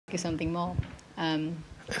you something more.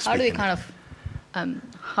 Yes, How do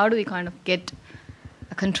we kind of get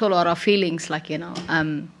a control over our feelings? Like,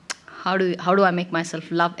 how do I make myself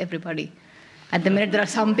love everybody? At the minute, there are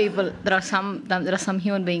some people, there are some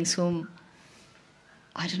human beings whom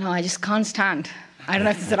I don't know. I just can't stand. I don't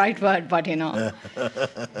know if it's the right word, but I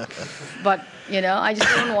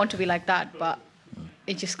just don't want to be like that. But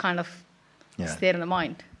it just kind of is there in the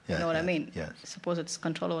mind. You know what I mean? Yes. Suppose it's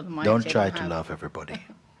control over the mind. Don't try to love everybody.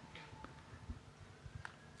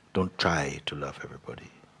 Don't try to love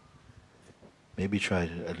everybody. Maybe try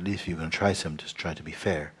to, at least if you're going to try some, just try to be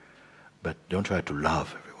fair. But don't try to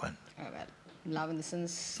love everyone. Oh, well, love in the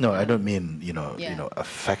sense... No, I don't mean,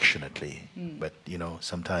 affectionately. But,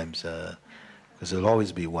 sometimes, because there'll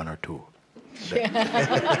always be one or two.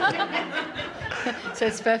 So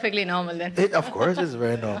it's perfectly normal then. Of course, it's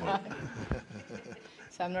very normal.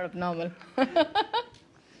 So I'm not abnormal.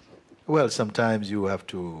 Well, sometimes you have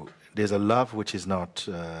to... There's a love which is not...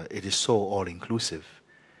 it is so all-inclusive.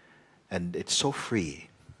 And it's so free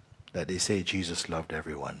that they say Jesus loved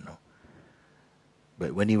everyone. No?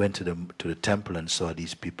 But when he went to the temple and saw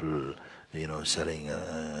these people, selling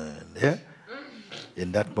there,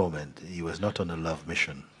 in that moment, he was not on a love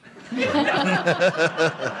mission. He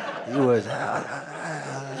was...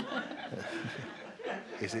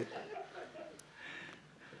 You see?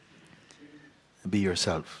 Be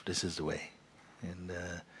yourself. This is the way.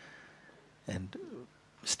 And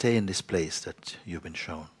stay in this place that you've been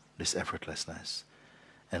shown, this effortlessness,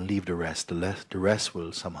 and leave the rest. The rest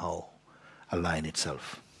will somehow align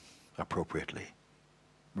itself appropriately.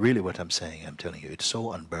 Really what I'm saying, I'm telling you, it's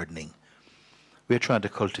so unburdening. We're trying to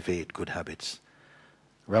cultivate good habits.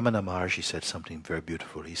 Ramana Maharshi said something very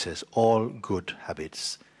beautiful. He says, all good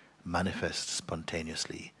habits manifest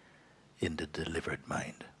spontaneously in the delivered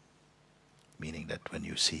mind. Meaning that when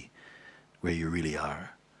you see where you really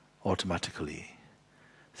are, automatically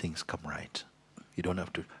things come right. You don't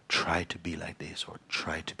have to try to be like this or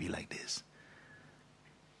try to be like this.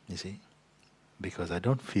 You see? Because I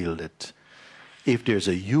don't feel that if there's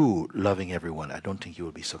a you loving everyone, I don't think you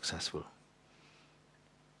will be successful.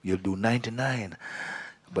 You'll do 99,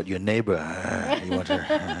 but your neighbor, you want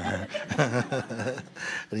her.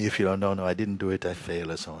 And you feel, oh, no, I didn't do it, I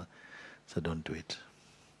failed, or so on. So don't do it.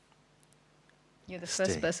 You're the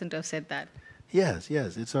first person to have said that. Yes,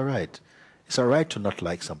 it's all right. It's all right to not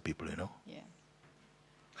like some people, Yeah.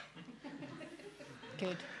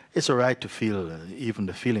 Good. It's all right to feel, even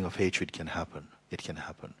the feeling of hatred can happen. It can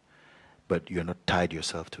happen. But you're not tied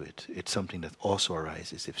yourself to it. It's something that also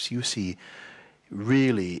arises. If you see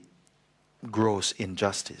really gross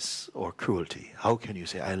injustice or cruelty, how can you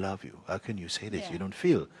say, I love you? How can you say this? Yeah. You don't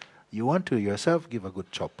feel. You want to yourself give a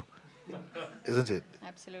good chop. Isn't it?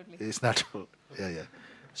 Absolutely. It's natural. Yeah.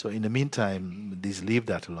 So in the meantime, leave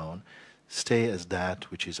that alone. Stay as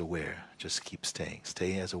that which is aware. Just keep staying.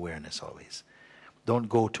 Stay as awareness always. Don't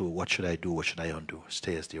go to what should I do, what should I undo.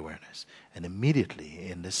 Stay as the awareness. And immediately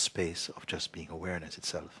in this space of just being awareness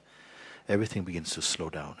itself, everything begins to slow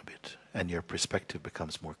down a bit. And your perspective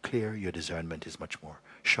becomes more clear. Your discernment is much more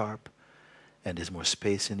sharp. And there's more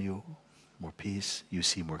space in you, more peace. You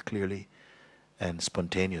see more clearly. And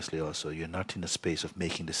spontaneously also, you're not in a space of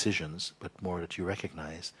making decisions, but more that you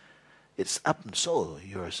recognize it's up and so.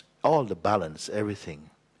 All the balance,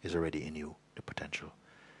 everything is already in you, the potential.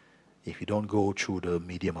 If you don't go through the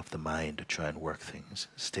medium of the mind to try and work things,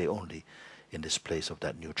 stay only in this place of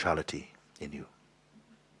that neutrality in you.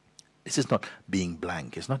 This is not being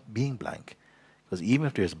blank. It's not being blank. Because even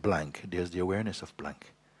if there's blank, there's the awareness of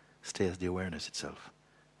blank. Stay as the awareness itself.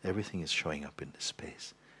 Everything is showing up in this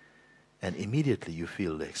space. And immediately you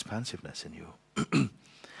feel the expansiveness in you.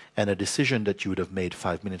 And a decision that you would have made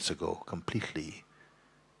 5 minutes ago completely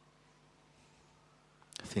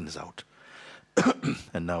thins out.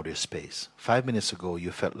 And now there's space. 5 minutes ago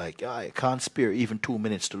you felt like, I can't spare even 2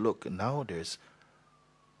 minutes to look. And now there's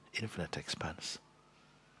infinite expanse.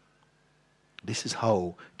 This is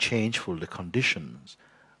how changeful the conditions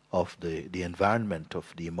of the environment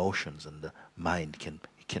of the emotions and the mind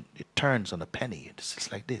it turns on a penny. It's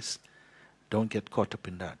just like this. Don't get caught up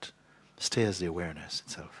in that. Stay as the awareness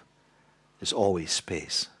itself. There's always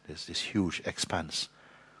space. There's this huge expanse.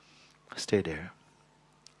 Stay there.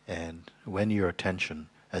 And when your attention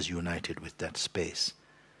is united with that space,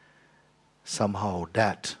 somehow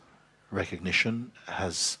that recognition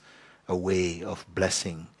has a way of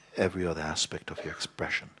blessing every other aspect of your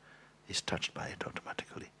expression. Is touched by it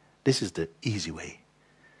automatically. This is the easy way.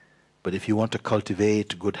 But if you want to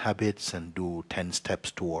cultivate good habits and do 10 steps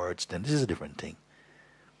towards, then this is a different thing.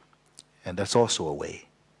 And that's also a way.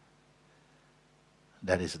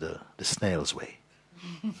 That is the snail's way.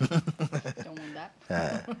 Don't want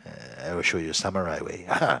that. I will show you a samurai way.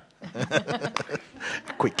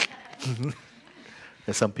 Quick.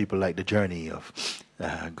 And some people like the journey of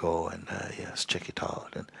go and yes, check it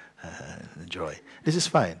out and enjoy. This is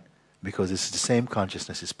fine because it's the same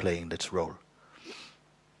consciousness is playing that role.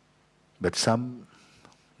 But some,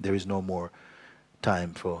 there is no more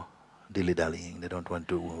time for dilly-dallying. They don't want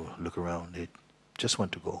to look around. They just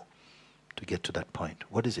want to go, to get to that point.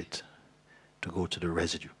 What is it? To go to the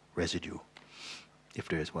residue, if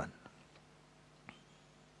there is one.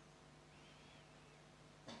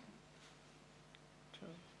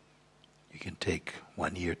 You can take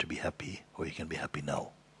 1 year to be happy, or you can be happy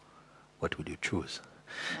now. What would you choose?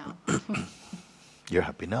 No. You're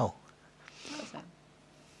happy now.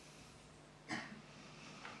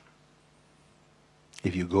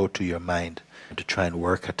 If you go to your mind to try and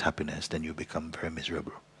work at happiness, then you become very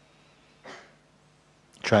miserable.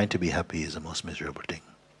 Trying to be happy is the most miserable thing.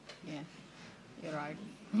 Yeah, you're right.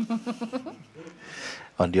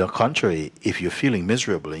 On the contrary, if you're feeling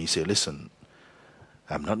miserable and you say, listen,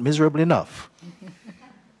 I'm not miserable enough.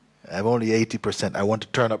 I'm only 80%. I want to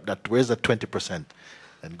turn up that, where's that 20%?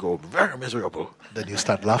 And go very miserable. Then you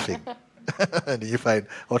start laughing. And you find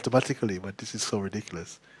automatically, but this is so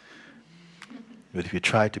ridiculous. But if you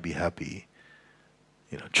try to be happy,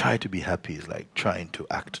 try to be happy is like trying to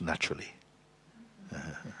act naturally.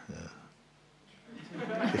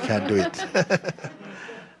 You can't do it.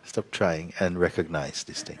 Stop trying and recognize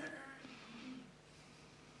this thing.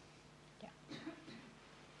 Yeah.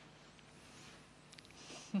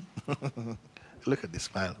 Look at this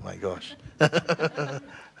smile, my gosh. Huh?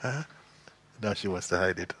 Now she wants to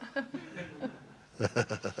hide it. I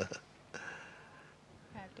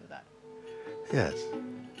do that. Yes.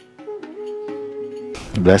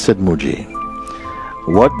 Blessed Mooji,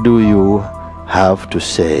 what do you have to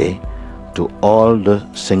say to all the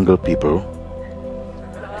single people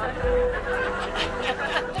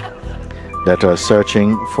that are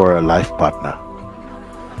searching for a life partner?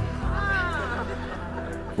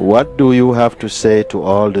 What do you have to say to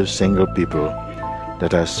all the single people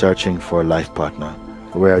that are searching for a life partner?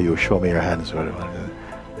 Where are you? Show me your hands.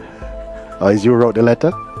 Oh, is you wrote the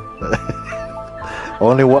letter?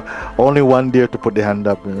 Only one dare to put the hand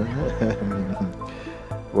up.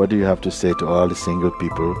 What do you have to say to all the single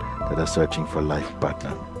people that are searching for a life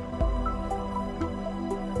partner?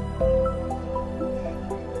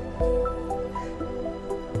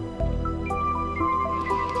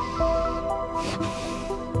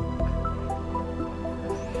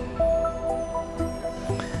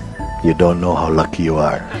 You don't know how lucky you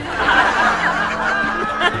are.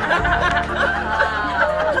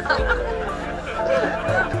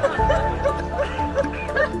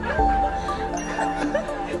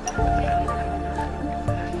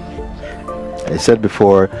 I said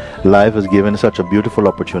before, life has given such a beautiful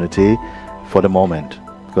opportunity for the moment.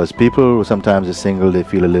 Because people sometimes are single, they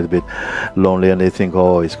feel a little bit lonely and they think,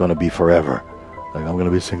 oh, it's going to be forever. Like, I'm going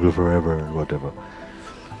to be single forever or whatever.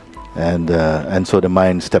 And so the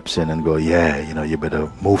mind steps in and go, yeah, you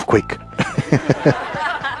better move quick.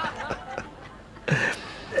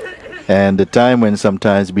 And the time when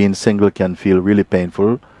sometimes being single can feel really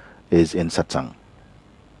painful is in satsang.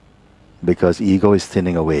 Because ego is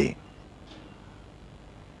thinning away.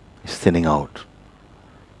 It's thinning out.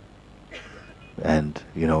 And,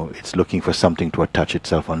 it's looking for something to attach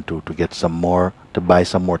itself onto, to get some more, to buy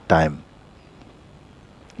some more time.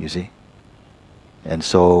 You see? And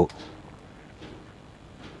so,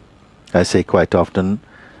 I say quite often,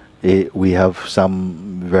 we have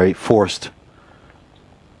some very forced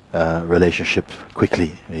relationship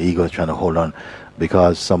quickly. The ego is trying to hold on,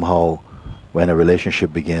 because somehow when a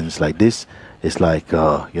relationship begins like this, it's like,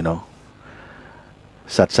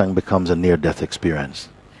 satsang becomes a near-death experience.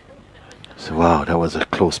 So, wow, that was a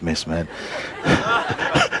close miss, man.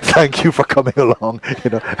 Thank you for coming along.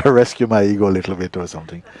 Rescue my ego a little bit or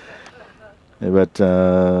something. But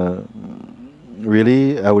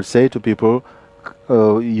really, I would say to people,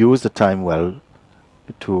 use the time well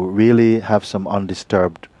to really have some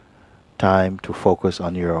undisturbed time to focus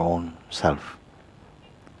on your own self.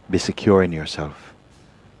 Be secure in yourself.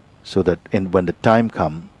 So that when the time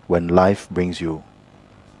comes, when life brings you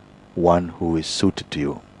one who is suited to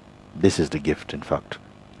you, this is the gift, in fact.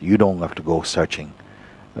 You don't have to go searching.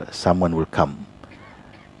 Someone will come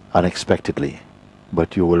unexpectedly,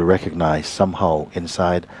 but you will recognize somehow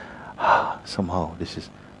inside, somehow I'm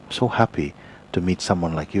so happy to meet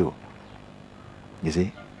someone like you. You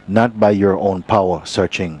see? Not by your own power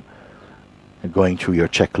searching and going through your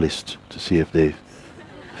checklist to see if they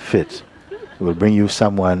fit. It will bring you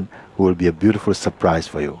someone who will be a beautiful surprise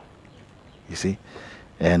for you. You see?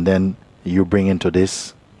 And then you bring into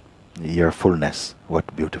this your fullness.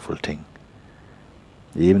 What beautiful thing.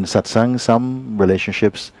 Even satsang, some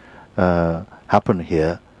relationships happen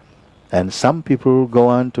here, and some people go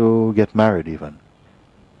on to get married even.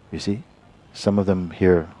 You see? Some of them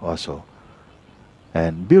here also.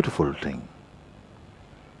 And beautiful thing.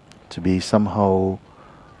 To be somehow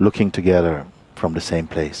looking together from the same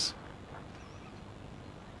place.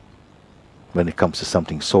 When it comes to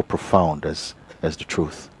something so profound as the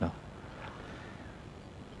truth. No?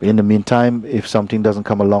 In the meantime, if something doesn't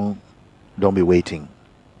come along, don't be waiting.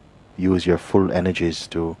 Use your full energies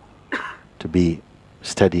to be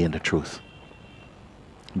steady in the truth.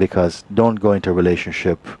 Because don't go into a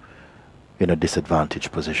relationship in a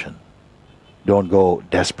disadvantaged position. Don't go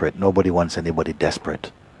desperate. Nobody wants anybody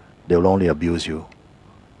desperate. They will only abuse you.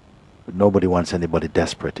 Nobody wants anybody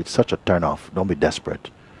desperate. It's such a turn-off. Don't be desperate.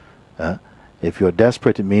 If you're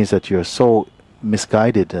desperate, it means that you're so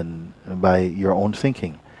misguided and by your own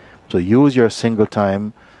thinking. So use your single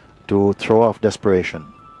time to throw off desperation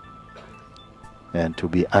and to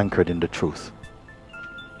be anchored in the truth.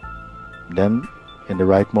 Then, in the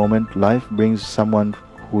right moment, life brings someone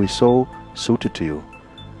who is so suited to you,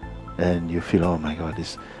 and you feel, oh my God,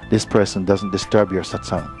 this person doesn't disturb your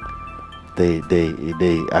satsang.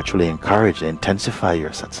 They actually encourage, intensify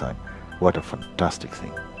your satsang. What a fantastic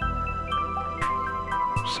thing.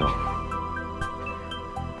 So,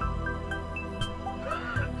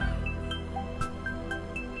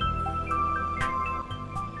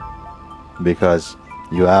 because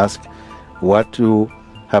you ask, what to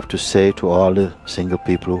have to say to all the single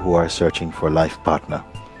people who are searching for a life partner?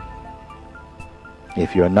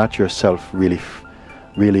 If you're not yourself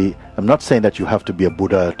really, I'm not saying that you have to be a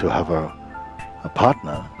Buddha to have a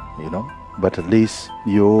partner, but at least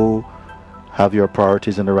you have your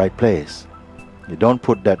priorities in the right place. You don't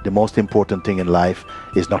put that the most important thing in life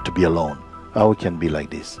is not to be alone. How it can be like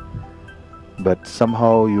this? But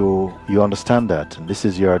somehow you understand that, and this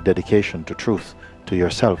is your dedication to truth, to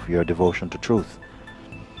yourself, your devotion to truth.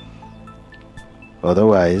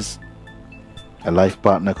 Otherwise, a life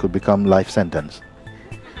partner could become life sentence.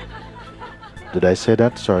 Did I say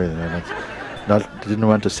that? Sorry, didn't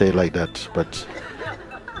want to say it like that, but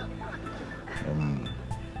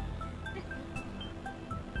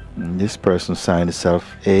this person signed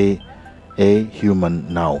itself a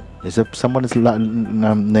human now. Is it someone's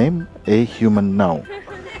name? A human now.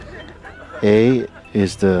 A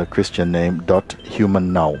is the Christian name, dot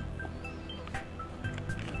human now.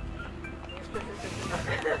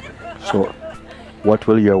 So, what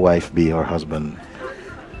will your wife be or husband?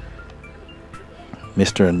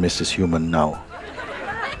 Mr. and Mrs. Human now.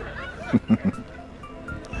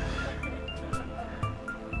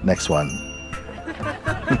 Next one.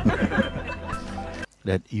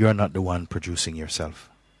 That you're not the one producing yourself.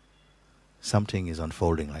 Something is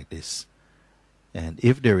unfolding like this. And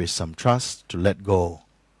if there is some trust to let go,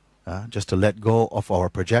 just to let go of our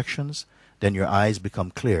projections, then your eyes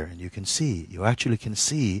become clear and you actually can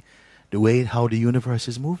see the way how the universe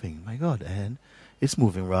is moving. My God, and it's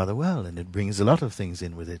moving rather well, and it brings a lot of things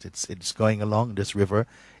in with it. It's going along. This river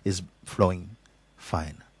is flowing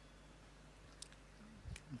fine.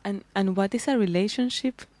 And what is a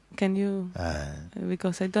relationship? Can you?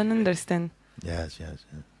 Because I don't understand. Yes.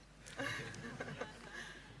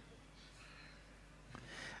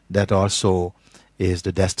 That also is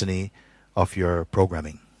the destiny of your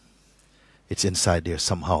programming. It's inside there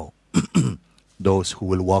somehow. Those who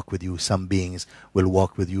will walk with you, some beings will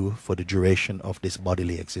walk with you for the duration of this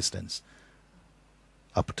bodily existence,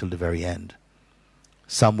 up till the very end.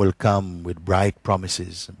 Some will come with bright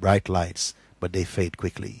promises, bright lights, but they fade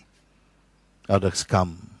quickly. Others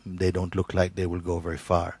come, they don't look like they will go very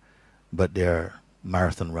far, but they're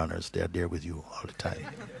marathon runners. They're there with you all the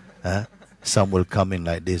time. Some will come in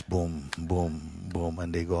like this, boom, boom, boom,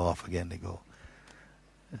 and they go off again, they go.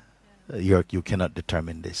 You cannot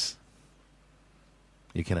determine this.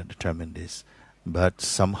 You cannot determine this. But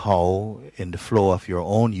somehow, in the flow of your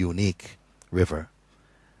own unique river,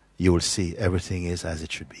 you will see everything is as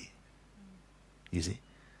it should be. You see?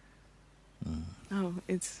 Oh,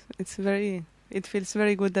 it feels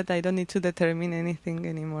very good that I don't need to determine anything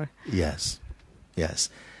anymore. Yes.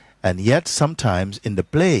 And yet, sometimes in the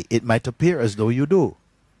play, it might appear as though you do.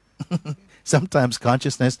 Sometimes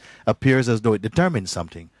consciousness appears as though it determines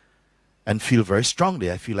something and feel very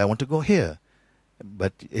strongly. I feel I want to go here.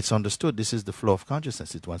 But it's understood, this is the flow of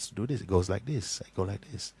consciousness. It wants to do this. It goes like this. I go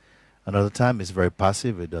like this. Another time, it's very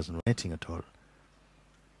passive. It doesn't do anything at all.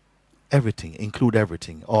 Everything, include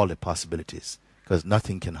everything, all the possibilities, because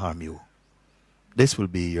nothing can harm you. This will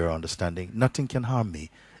be your understanding. Nothing can harm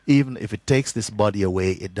me. even if it takes this body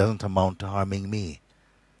away, it doesn't amount to harming me.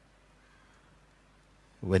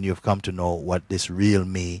 When you've come to know what this real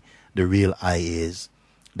me, the real I is,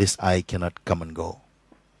 this I cannot come and go.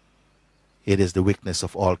 It is the weakness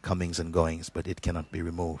of all comings and goings, but it cannot be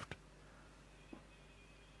removed.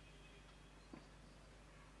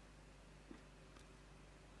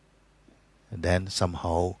 And then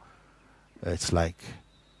somehow it's like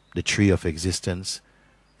the tree of existence,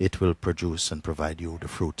 it will produce and provide you the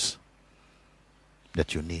fruits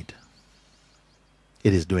that you need.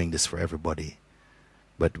 It is doing this for everybody,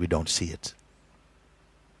 but we don't see it.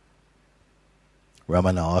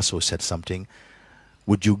 Ramana also said something.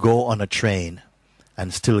 Would you go on a train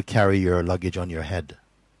and still carry your luggage on your head?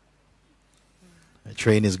 A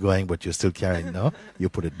train is going, but you're still carrying, no? You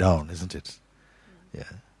put it down, isn't it?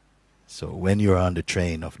 Yeah. So when you're on the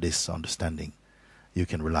train of this understanding, you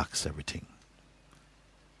can relax everything.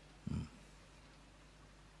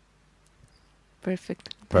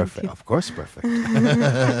 Perfect. Perfect, of course, perfect.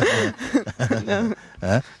 No.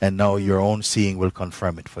 And now your own seeing will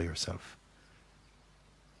confirm it for yourself.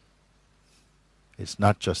 It's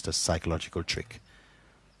not just a psychological trick.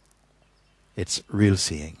 It's real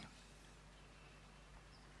seeing.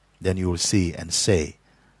 Then you will see and say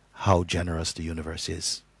how generous the universe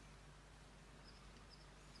is.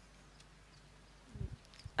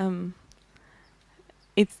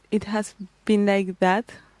 It has been like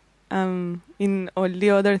that in all the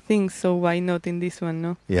other things, so why not in this one,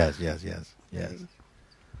 no? Yes. Yeah.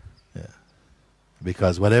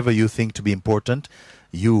 Because whatever you think to be important,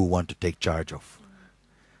 you want to take charge of.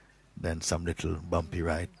 Then some little bumpy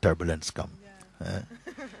ride, turbulence come.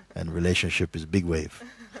 And relationship is big wave.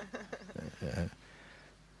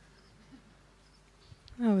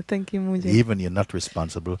 Oh, thank you, Mooji. Even you're not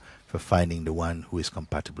responsible for finding the one who is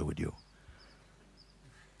compatible with you.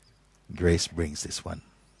 Grace brings this one.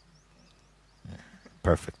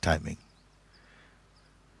 Perfect timing.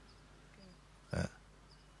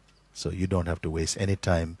 So you don't have to waste any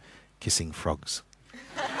time kissing frogs.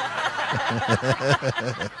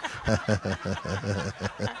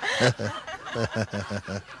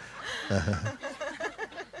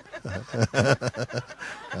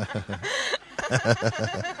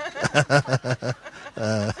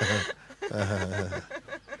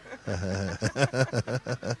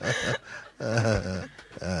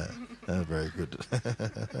 Very good.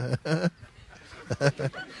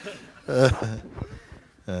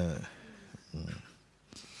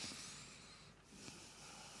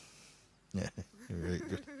 Yeah, very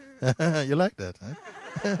good. You like that,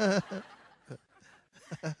 huh?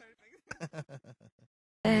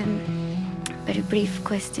 Very brief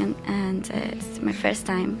question, and it's my first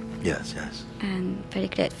time. Yes. And very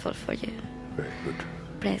grateful for your Very good.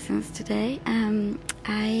 presence today.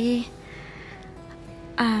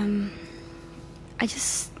 I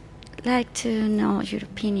just like to know your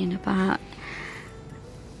opinion about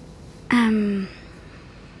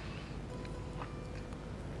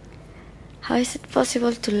how is it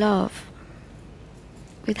possible to love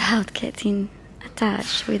without getting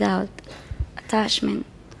attached, without attachment?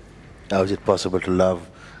 How is it possible to love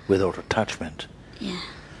without attachment? Yeah.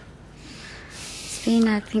 It's been,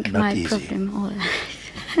 I think, Not my easy. problem all life.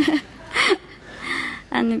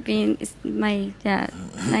 And it's my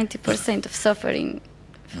 90% of suffering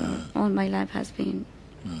for all my life has been.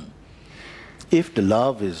 If the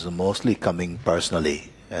love is mostly coming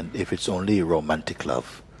personally, and if it's only romantic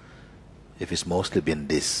love, if it's mostly been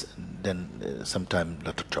this, then sometimes a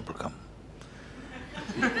lot of trouble come.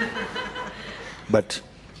 But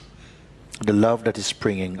the love that is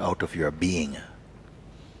springing out of your being,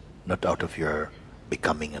 not out of your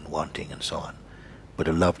becoming and wanting and so on, but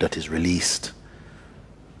a love that is released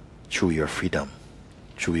through your freedom,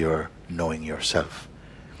 through your knowing yourself.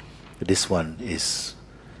 This one is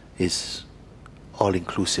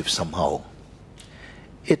all-inclusive somehow.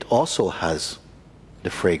 It also has the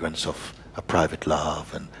fragrance of a private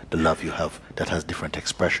love and the love you have that has different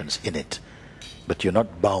expressions in it. But you're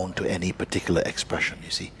not bound to any particular expression,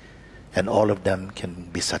 you see. And all of them can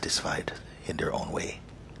be satisfied in their own way.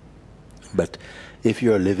 But if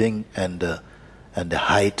you're living and the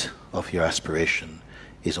height of your aspiration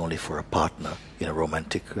is only for a partner in a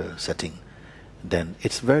romantic setting, then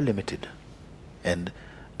it's very limited. And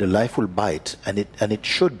the life will bite, and it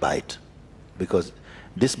should bite, because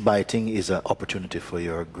this biting is an opportunity for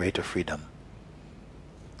your greater freedom.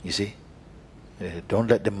 You see? Don't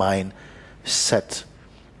let the mind set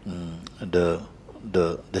the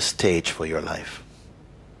stage for your life,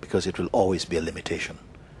 because it will always be a limitation.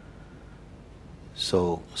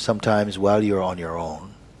 So sometimes while you're on your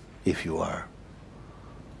own, if you are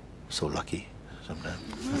so lucky, sometimes.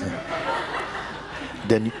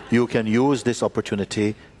 Then you can use this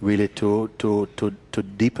opportunity really to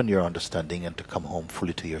deepen your understanding and to come home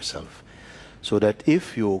fully to yourself. So that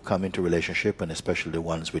if you come into relationship, and especially the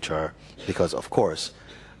ones which are, because of course,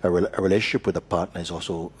 a relationship with a partner is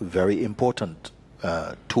also a very important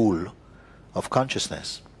tool of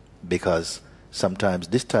consciousness, because sometimes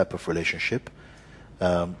this type of relationship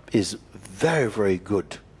is very, very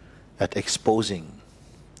good at exposing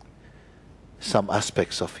some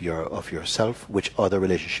aspects of yourself which other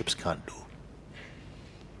relationships can't do,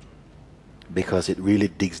 because it really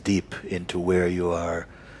digs deep into where you are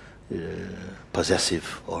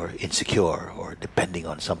possessive or insecure or depending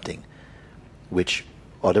on something, which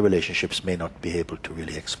other relationships may not be able to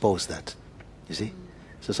really expose that. You see?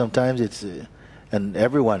 So sometimes it's and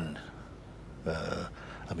everyone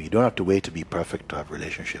I mean, you don't have to wait to be perfect to have a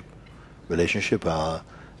relationship. Relationship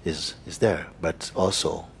is there, but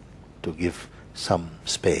also to give some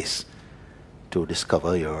space to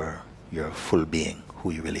discover your full being,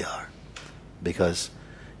 who you really are. Because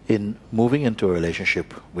in moving into a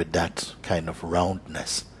relationship with that kind of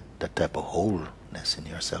roundness, that type of wholeness in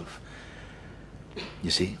yourself,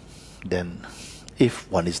 you see, then if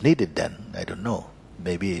one is needed, then I don't know,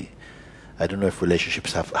 maybe I don't know if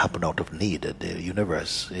relationships have happen out of need. The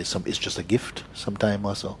universe is just a gift sometime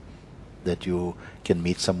also, that you can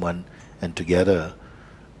meet someone and together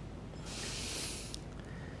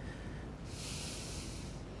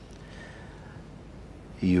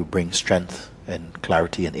you bring strength and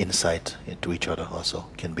clarity and insight into each other also,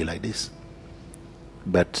 can be like this.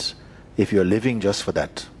 But if you're living just for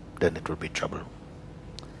that, then it will be trouble.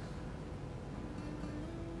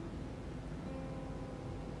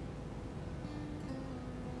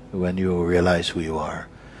 When you realize who you are,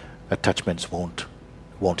 attachments won't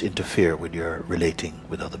interfere with your relating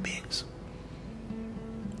with other beings.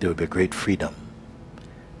 There will be a great freedom.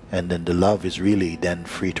 And then the love is really then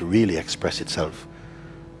free to really express itself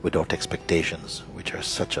without expectations, which are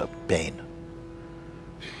such a pain.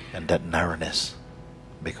 And that narrowness.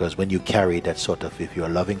 Because when you carry that sort of, if you're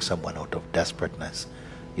loving someone out of desperateness,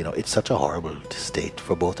 you know, it's such a horrible state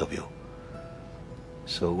for both of you.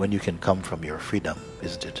 So when you can come from your freedom,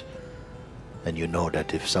 isn't it? And you know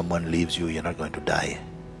that if someone leaves you, you're not going to die,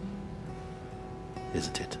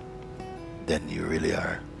 isn't it? Then you really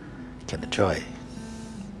can enjoy.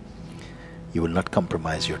 You will not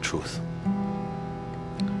compromise your truth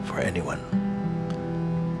for anyone.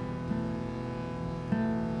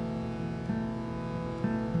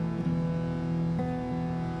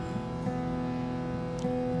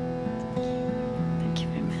 Thank you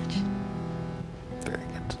very much. Very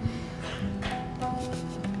good.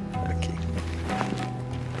 Okay.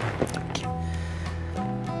 Thank you.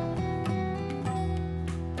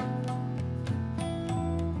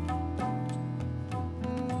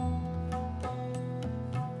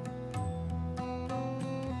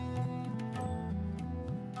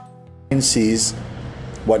 Sees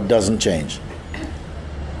what doesn't change.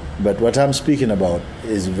 But what I'm speaking about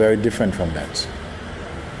is very different from that.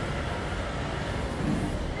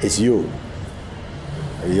 It's you,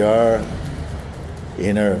 your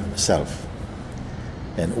inner self.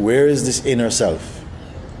 And where is this inner self?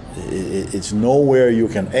 It's nowhere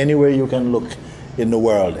anywhere you can look in the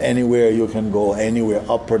world, anywhere you can go, anywhere,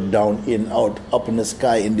 up or down, in, out, up in the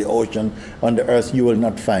sky, in the ocean, on the earth, you will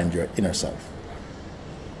not find your inner self.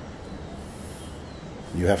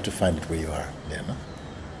 You have to find it where you are.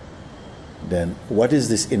 Then what is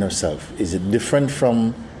this inner self? Is it different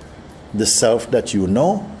from the self that you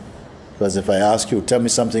know? Because if I ask you, tell me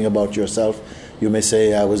something about yourself, you may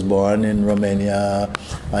say, I was born in Romania,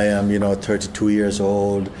 I am 32 years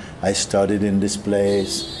old, I studied in this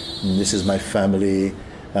place, this is my family,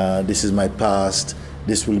 this is my past,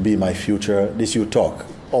 this will be my future. This you talk.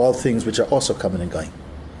 All things which are also coming and going.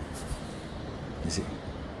 You see?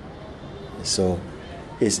 So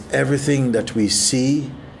is everything that we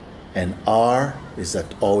see and are, is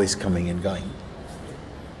that always coming and going?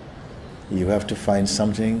 You have to find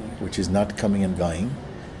something which is not coming and going,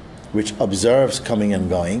 which observes coming and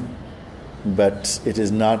going, but it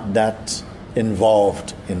is not that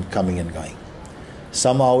involved in coming and going.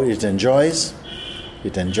 Somehow it enjoys,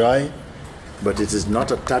 but it is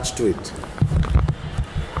not attached to it.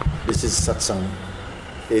 This is satsang,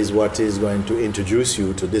 is what is going to introduce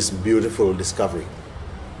you to this beautiful discovery.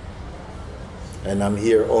 And I'm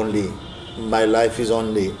here only, my life is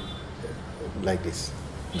only like this.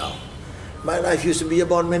 No. My life used to be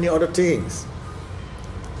about many other things.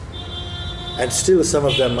 And still some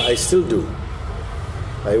of them I still do.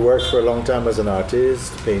 I worked for a long time as an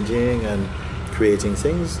artist, painting and creating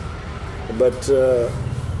things. But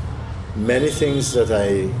many things that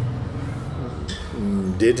I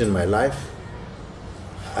did in my life,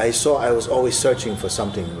 I saw I was always searching for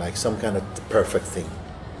something, like some kind of perfect thing.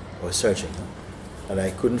 I was searching, and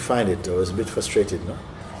I couldn't find it. I was a bit frustrated. No?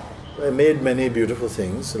 I made many beautiful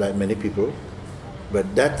things, like many people,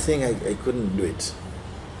 but that thing, I couldn't do it.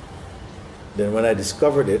 Then when I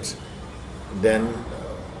discovered it, then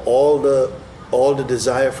all the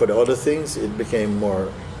desire for the other things, it became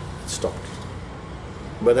more stopped.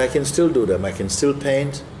 But I can still do them. I can still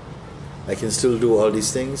paint. I can still do all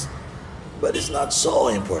these things, but it's not so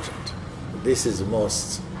important. This is the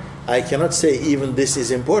most. I cannot say even this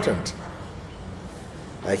is important.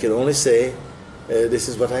 I can only say this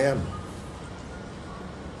is what I am.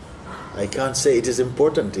 I can't say it is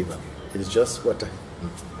important even. It is just what I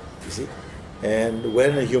am. You see? And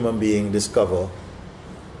when a human being discover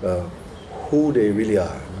who they really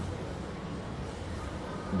are,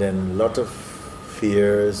 then a lot of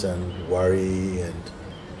fears and worry and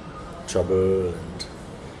trouble and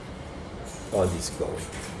all these go away.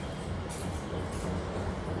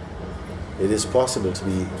 It is possible to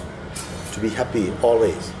be happy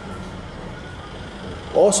always.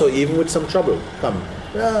 Also, even with some trouble,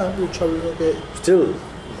 with trouble, okay. Still,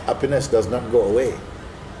 happiness does not go away.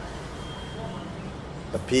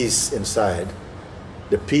 A peace inside.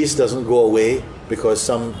 The peace doesn't go away because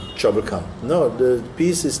some trouble comes. No, the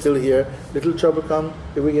peace is still here. Little trouble come,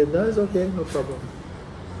 if we get, no, it's okay, no problem.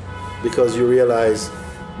 Because you realize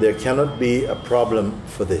there cannot be a problem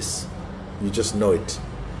for this. You just know it.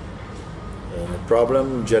 And the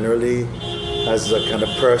problem generally has a kind of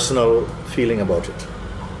personal feeling about it.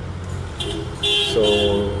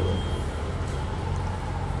 So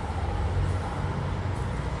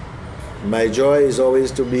my joy is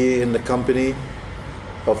always to be in the company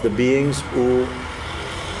of the beings who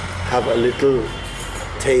have a little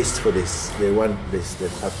taste for this. They want this.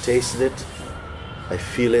 That I've tasted it, I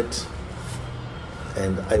feel it,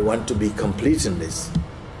 and I want to be complete in this.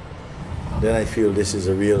 Then I feel this is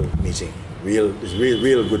a real meeting, real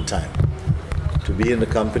good time to be in the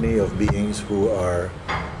company of beings who are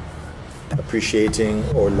appreciating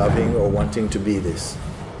or loving or wanting to be this.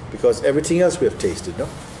 Because everything else we have tasted, no?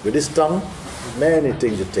 With this tongue, many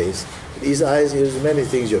things you taste. With these eyes, there's many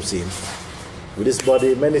things you have seen. With this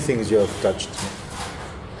body, many things you have touched.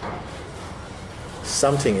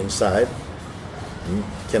 Something inside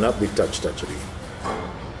cannot be touched actually.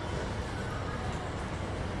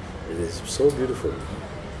 It is so beautiful.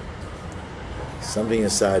 Something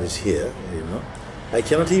inside is here, you know. I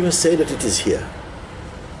cannot even say that it is here.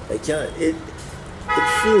 I cannot. It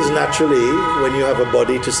feels naturally when you have a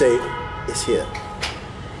body to say it's here,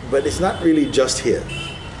 but it's not really just here.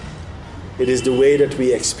 It is the way that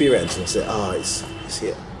we experience and say, it's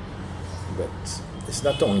here. But it's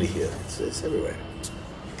not only here, it's everywhere.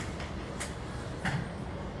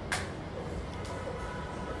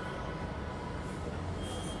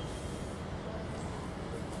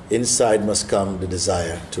 Inside must come the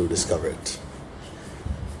desire to discover it.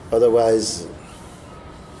 Otherwise,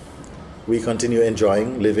 we continue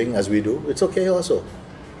enjoying, living as we do. It's okay also.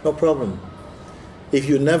 No problem. If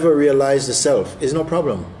you never realize the self, it's no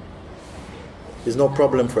problem. There's no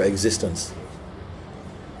problem for existence.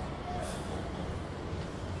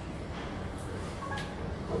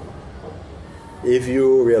 If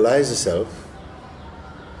you realize the self,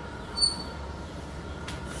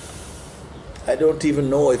 I don't even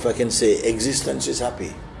know if I can say existence is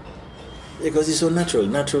happy. Because it's so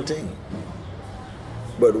natural thing.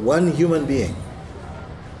 But one human being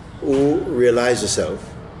who realizes the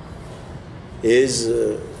self is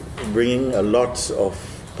bringing a lot of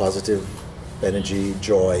positive energy,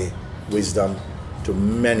 joy, wisdom to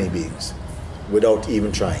many beings without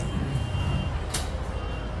even trying.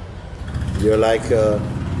 You're like a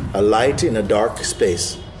light in a dark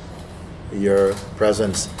space. Your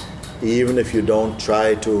presence, even if you don't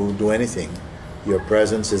try to do anything, your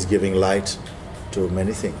presence is giving light to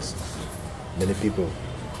many things, many people.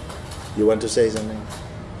 You want to say something?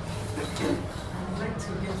 I'd like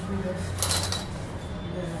to get rid of the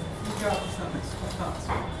thinker of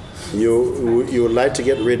thoughts. You would like to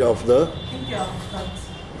get rid of the Thinker of thoughts.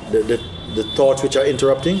 the thoughts which are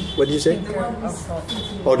interrupting? What did you say? The one who's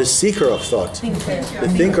thinking. Or the seeker of thought? The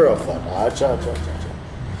thinker of thought. Can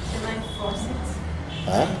I force it?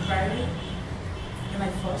 Huh? Can I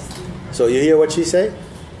force it? So you hear what she said?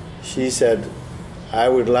 She said, I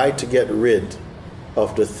would like to get rid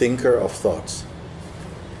of the thinker of thoughts.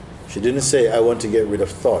 She didn't say, I want to get rid of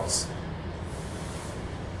thoughts.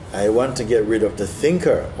 I want to get rid of the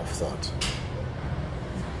thinker of thought.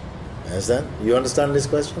 Understand? You understand this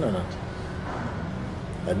question or not?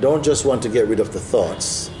 I don't just want to get rid of the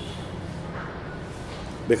thoughts.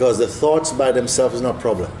 Because the thoughts by themselves is not a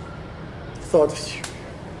problem. Thought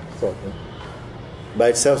by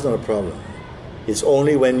itself is not a problem. It's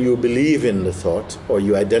only when you believe in the thought or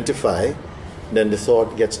you identify, then the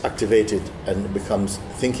thought gets activated and it becomes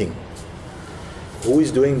thinking. Who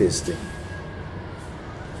is doing this thing?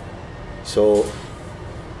 So,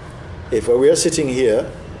 if we are sitting here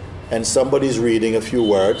and somebody's reading a few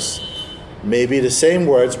words, maybe the same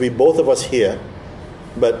words we both of us hear,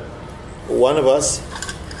 but one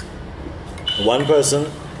person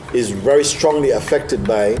is very strongly affected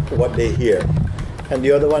by what they hear, and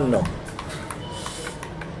the other one no.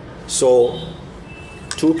 So,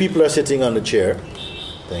 two people are sitting on the chair.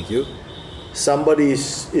 Thank you. Somebody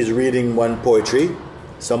is reading one poetry.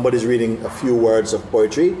 Somebody's reading a few words of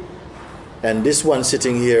poetry. And this one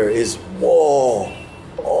sitting here is, whoa,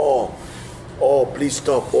 oh, please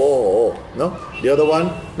stop, oh. No? The other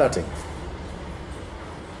one, nothing.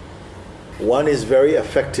 One is very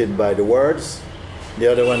affected by the words,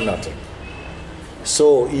 the other one, nothing.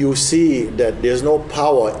 So you see that there's no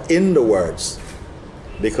power in the words.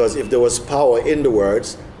 Because if there was power in the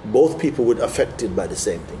words, both people would be affected by the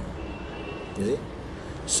same thing. You see?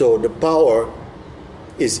 So the power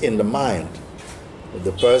is in the mind.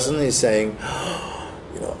 The person is saying,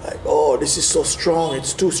 like, oh, this is so strong,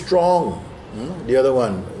 it's too strong. The other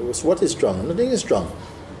one, what is strong? Nothing is strong.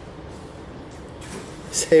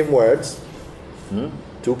 Same words.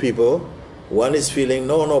 Two people. One is feeling,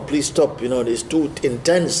 no, please stop. It's too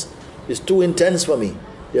intense. It's too intense for me.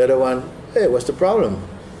 The other one, hey, what's the problem?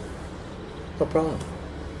 No problem.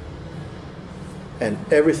 And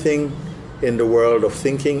everything in the world of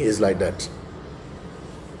thinking is like that.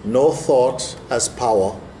 No thought has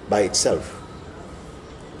power by itself.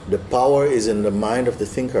 The power is in the mind of the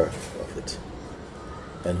thinker of it.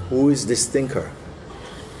 And who is this thinker?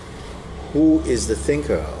 Who is the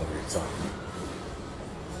thinker of it?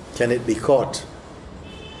 Can it be caught?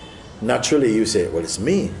 Naturally you say, well, it's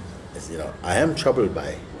me. I am troubled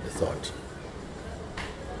by the thought.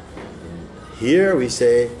 Here we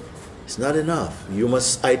say, it's not enough. You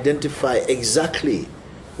must identify exactly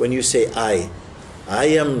when you say I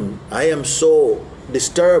am so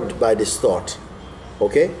disturbed by this thought.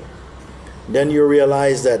 Okay? Then you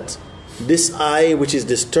realize that this I which is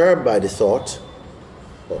disturbed by the thought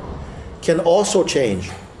can also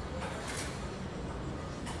change.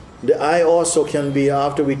 The I also can be,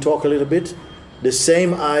 after we talk a little bit, the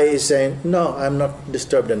same I is saying, no, I'm not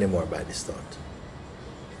disturbed anymore by this thought.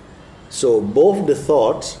 So both the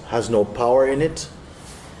thought has no power in it,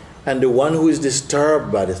 and the one who is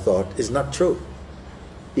disturbed by the thought is not true.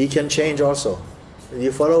 He can change also.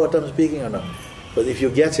 You follow what I'm speaking or not? But if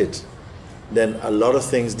you get it, then a lot of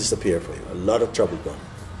things disappear for you. A lot of trouble gone.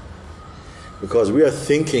 Because we are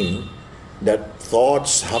thinking that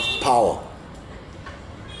thoughts have power.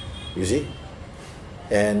 You see?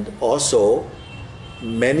 And also,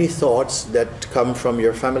 many thoughts that come from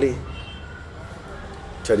your family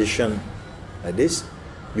tradition, like this,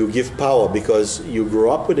 you give power because you grew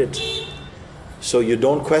up with it. So you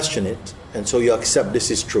don't question it, and so you accept this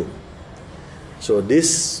is true. So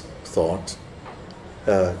this thought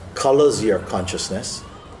colors your consciousness,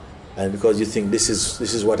 and because you think this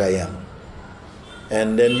is what I am.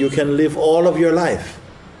 And then you can live all of your life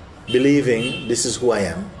believing this is who I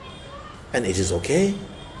am, and it is okay.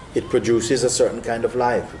 It produces a certain kind of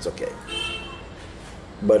life. It's okay.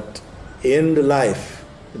 But in the life,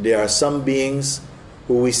 there are some beings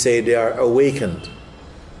who we say they are awakened,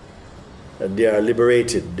 they are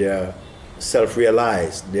liberated, they are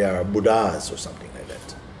self-realized, they are Buddhas or something like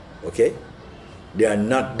that. Okay? They are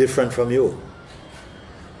not different from you.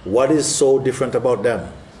 What is so different about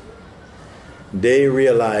them? They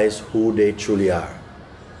realize who they truly are.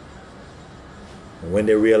 When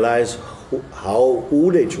they realize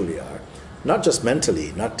who they truly are, not just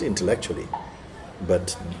mentally, not intellectually,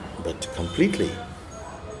 but completely.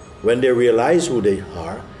 When they realize who they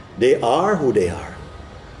are who they are.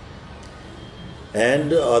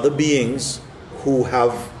 And other beings who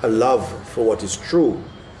have a love for what is true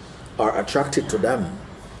are attracted to them.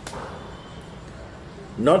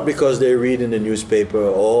 Not because they read in the newspaper,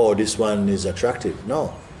 oh, this one is attractive.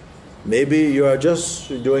 No. Maybe you are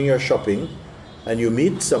just doing your shopping and you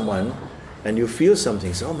meet someone and you feel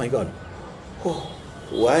something. Say, oh my God,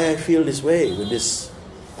 why I feel this way with this?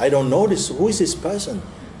 I don't know this. Who is this person?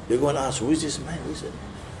 You're going to ask, who is this man? Who is it?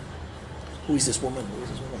 Who is this woman? Who is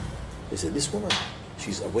this woman? They say, this woman,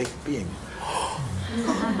 she's a awake being.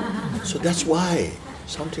 So that's why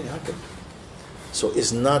something happened. So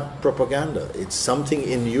it's not propaganda. It's something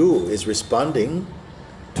in you is responding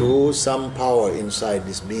to some power inside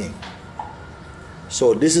this being.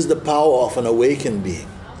 So this is the power of an awakened being.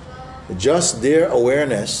 Just their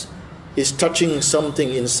awareness is touching something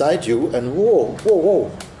inside you, and whoa, whoa,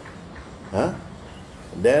 whoa. Huh?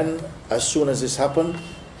 Then, as soon as this happened,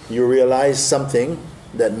 you realize something,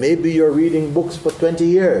 that maybe you're reading books for 20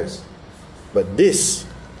 years. But this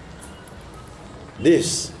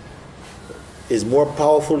is more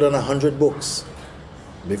powerful than 100 books.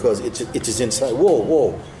 Because it is inside. Whoa,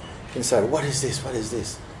 whoa. Inside, what is this? What is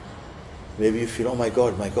this? Maybe you feel, oh my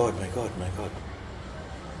God, my God, my God, my God.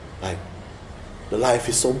 Like, the life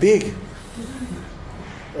is so big.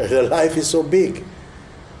 The life is so big.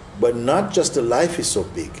 But not just the life is so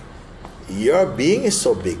big. Your being is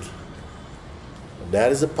so big.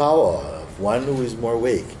 That is the power of one who is more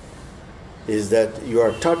awake. Is that you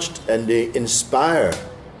are touched and they inspire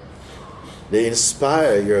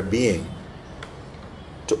your being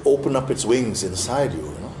to open up its wings inside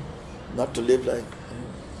you, not to live like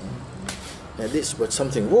this, but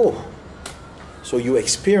something, whoa. So you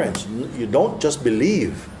experience, you don't just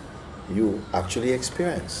believe, you actually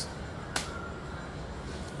experience.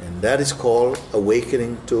 And that is called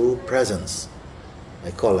awakening to presence.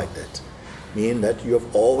 I call like that. Meaning that you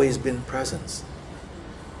have always been present,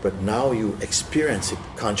 but now you experience it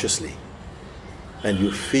consciously. And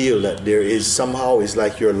you feel that there is somehow, it's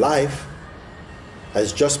like your life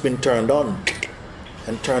has just been turned on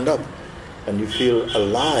and turned up, and you feel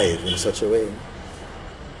alive in such a way.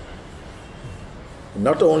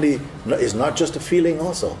 Not only, it's not just a feeling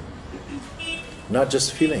also. Not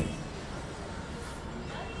just feeling.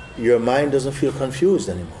 Your mind doesn't feel confused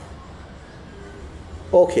anymore.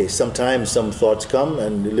 Okay, sometimes some thoughts come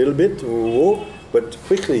and a little bit, but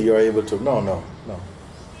quickly you're able to, no.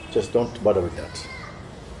 Just don't bother with that.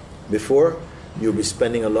 Before, you'll be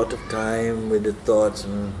spending a lot of time with the thoughts,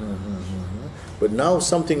 but now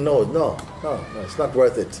something knows, no, it's not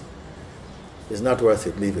worth it. It's not worth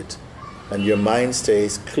it, leave it. And your mind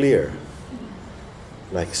stays clear,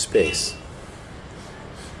 like space.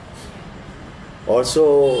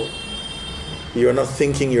 Also, you're not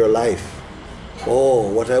thinking your life. Oh,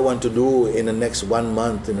 what I want to do in the next 1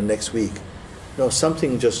 month, in the next week. No,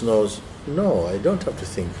 something just knows, no, I don't have to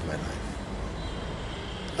think my life.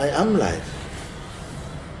 I am life.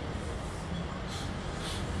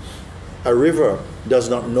 A river does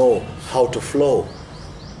not know how to flow.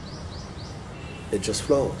 It just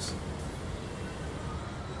flows.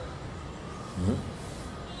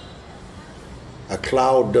 A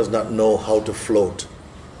cloud does not know how to float.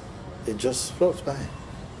 It just floats by.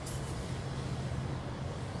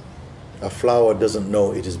 A flower doesn't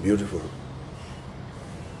know it is beautiful.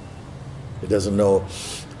 It doesn't know,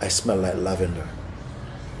 I smell like lavender.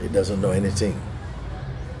 It doesn't know anything.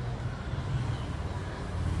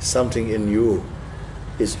 Something in you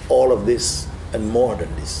is all of this and more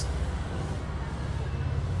than this.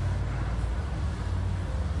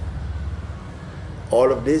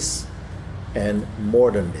 All of this and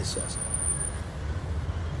more than this also.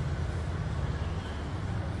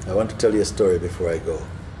 I want to tell you a story before I go.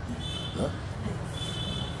 Huh?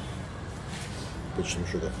 Put some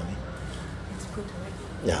sugar for me.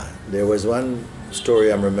 Yeah, there was one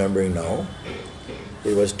story I'm remembering now.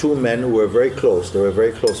 It was two men who were very close. They were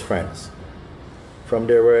very close friends. From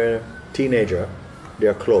they were a teenager, they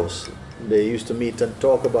are close. They used to meet and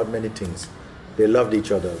talk about many things. They loved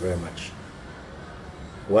each other very much.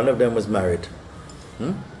 One of them was married.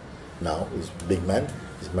 Now he's a big man.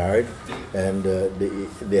 He's married, and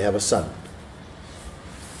they have a son.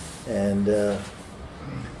 And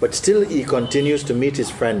but still, he continues to meet his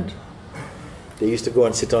friend. They used to go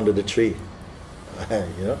and sit under the tree,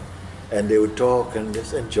 and they would talk and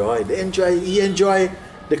just enjoy. He enjoyed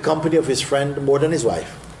the company of his friend more than his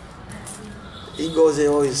wife. He goes, they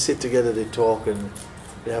always sit together, they talk, and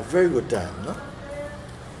they have very good time. No?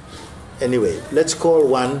 Anyway, let's call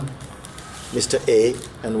one Mr. A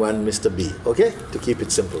and one Mr. B, okay? To keep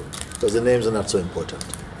it simple, because the names are not so important.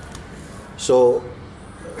 So,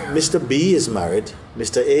 Mr. B is married,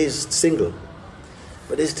 Mr. A is single,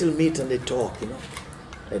 but they still meet and they talk,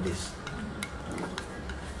 like this.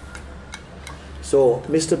 So,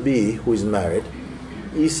 Mr. B, who is married,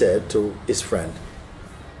 he said to his friend,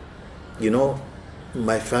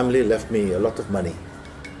 my family left me a lot of money,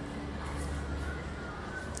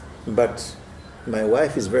 but my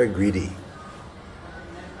wife is very greedy.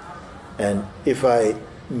 And if I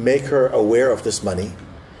make her aware of this money,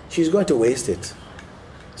 she's going to waste it.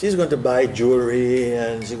 She's going to buy jewelry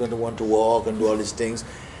and she's going to want to walk and do all these things.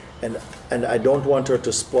 And I don't want her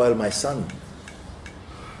to spoil my son.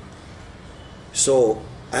 So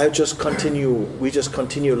we just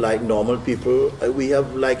continue like normal people. We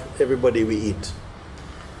have like everybody we eat.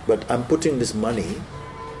 But I'm putting this money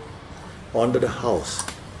under the house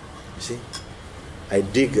You see? I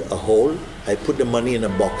dig a hole, I put the money in a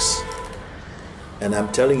box. And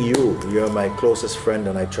I'm telling you, you're my closest friend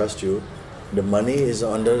and I trust you. The money is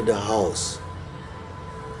under the house.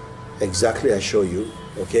 Exactly, I show you,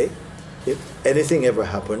 okay? If anything ever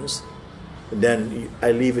happens, then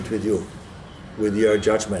I leave it with you, with your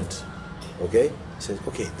judgment, okay? He says,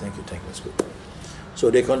 okay, thank you, that's good. So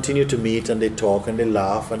they continue to meet and they talk and they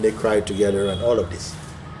laugh and they cry together and all of this.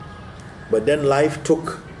 But then life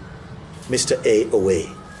took Mr. A away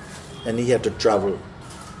and he had to travel.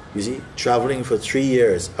 You see, traveling for 3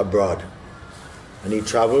 years abroad. And he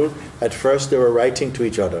traveled, at first they were writing to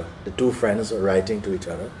each other. The two friends were writing to each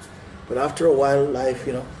other. But after a while, life,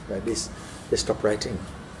 like this, they stopped writing.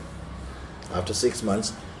 After 6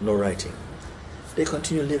 months, no writing. They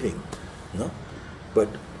continue living, But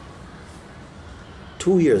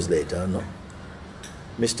 2 years later,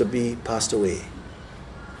 Mr. B passed away.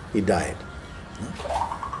 He died.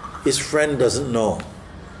 His friend doesn't know.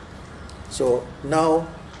 So now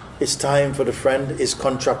it's time for the friend, his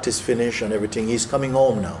contract is finished and everything. He's coming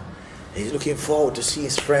home now. He's looking forward to see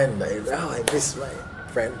his friend. I miss my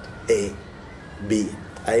friend A, B.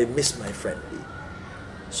 I miss my friend B.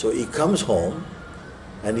 So he comes home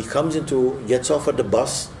and he gets off at the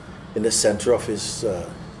bus in the center of his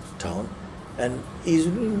town, and he's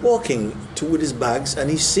walking with his bags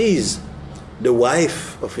and he sees the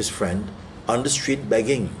wife of his friend on the street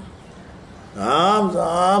begging.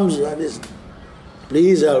 Arms,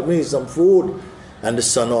 please help me, some food. And the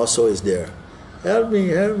son also is there. Help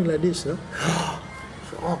me like this. Oh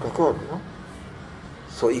my God.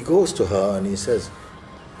 So he goes to her and he says,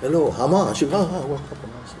 hello, Amma. She goes, what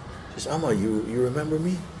happened? She says, Amma, you remember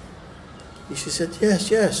me? She said,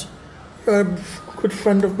 yes. You're a good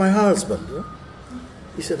friend of my husband.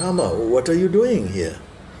 He said, Amma, what are you doing here?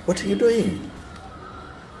 What are you doing?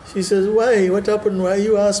 She says, why? What happened? Why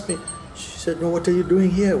you asked me? She said, no, what are you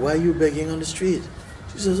doing here? Why are you begging on the street?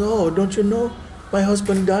 She says, oh, don't you know? My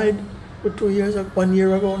husband died 1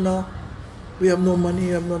 year ago now. We have no money,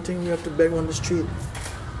 we have nothing, we have to beg on the street.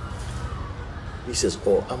 He says,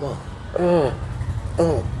 oh, Amma,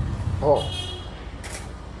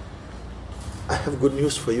 I have good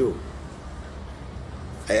news for you.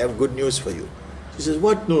 She says,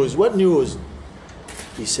 what news?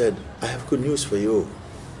 He said, I have good news for you.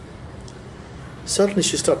 Suddenly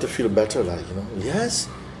she started to feel better, yes,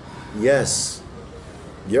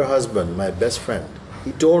 your husband, my best friend,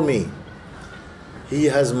 he told me he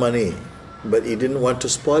has money, but he didn't want to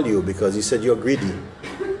spoil you because he said you're greedy.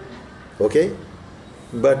 Okay?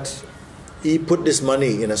 But he put this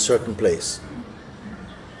money in a certain place.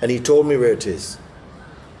 And he told me where it is.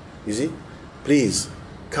 You see? Please,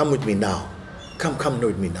 come with me now. Come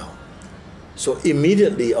with me now. So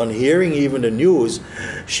immediately on hearing even the news,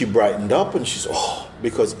 she brightened up and she's,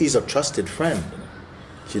 because he's a trusted friend.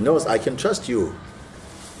 She knows I can trust you.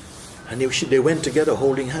 And they went together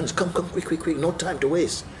holding hands. Come, quick, no time to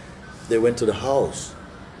waste. They went to the house.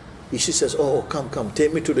 She says, come,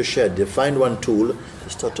 take me to the shed. They find one tool. They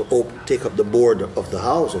start to take up the board of the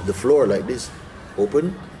house, of the floor like this.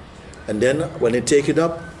 Open. And then when they take it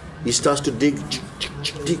up, he starts to dig.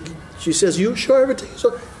 She says, you sure everything?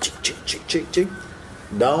 So, chick.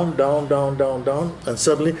 Down. And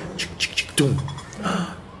suddenly, doom.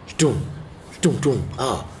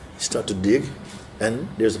 He start to dig. And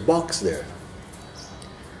there's a box there.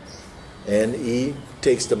 And he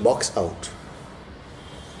takes the box out.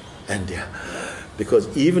 And because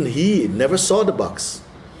even he never saw the box.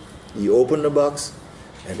 He opened the box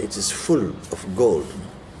and it is full of gold.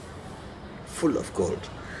 Full of gold.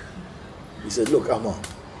 He said, look, Amma,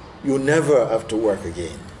 you never have to work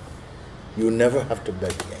again. You never have to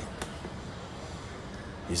beg again.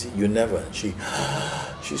 You see, you never. She's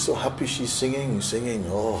so happy, she's singing.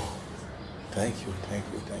 Oh, thank you.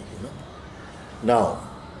 No? Now,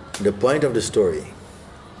 the point of the story,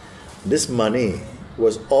 this money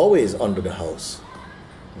was always under the house.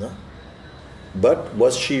 No? But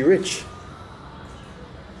was she rich?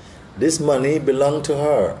 This money belonged to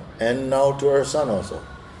her and now to her son also.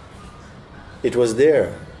 It was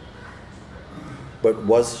there. But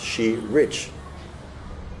was she rich?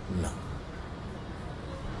 No.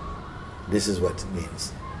 This is what it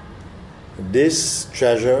means. This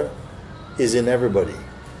treasure is in everybody.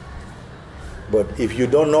 But if you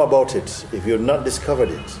don't know about it, if you've not discovered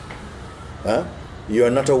it, you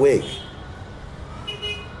are not awake.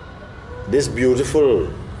 This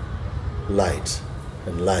beautiful light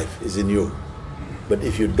and life is in you. But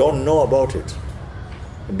if you don't know about it,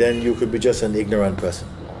 then you could be just an ignorant person.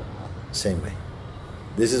 Same way.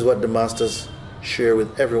 This is what the masters share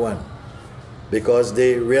with everyone, because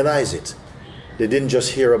they realize it. They didn't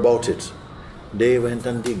just hear about it. They went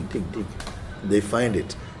and dig. They find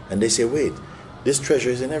it. And they say, wait, this treasure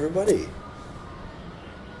is in everybody.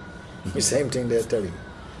 The same thing they're telling.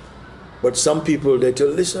 But some people, they tell,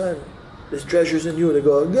 listen, this treasure is in you. They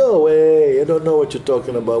go away. You don't know what you're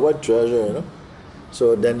talking about. What treasure, you know?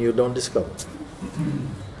 So then you don't discover.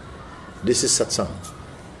 This is satsang.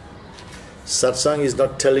 Satsang is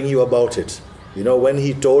not telling you about it. You know, when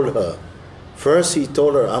he told her, first he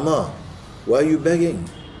told her, Amma, why are you begging?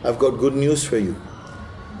 I've got good news for you.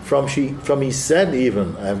 From he said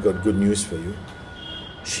even, I've got good news for you,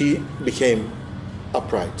 she became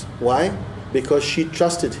upright. Why? Because she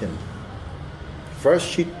trusted him. First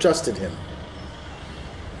she trusted him.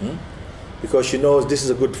 Because she knows this is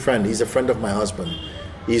a good friend. He's a friend of my husband.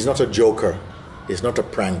 He's not a joker. He's not a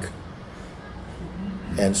prank.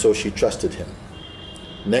 And so she trusted him.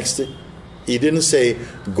 Next, he didn't say,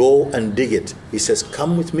 go and dig it. He says,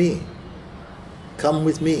 come with me. Come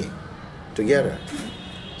with me together.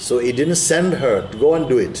 So he didn't send her to go and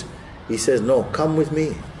do it. He says, no, come with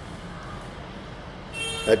me.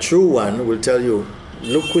 A true one will tell you,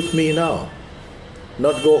 look with me now.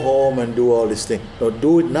 Not go home and do all this thing. No,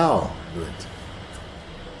 do it now. Do it.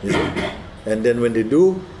 You see? And then when they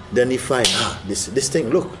do, then he finds, this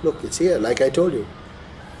thing, look, it's here, like I told you.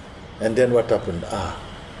 And then what happened?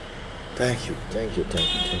 Thank you.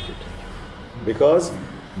 Because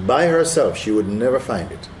by herself, she would never find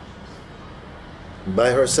it.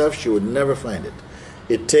 By herself, she would never find it.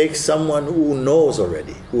 It takes someone who knows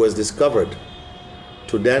already, who has discovered,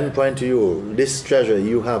 to then point to you, this treasure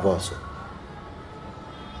you have also.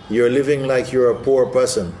 You're living like you're a poor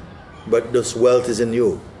person, but this wealth is in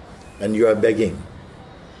you, and you are begging.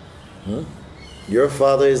 Your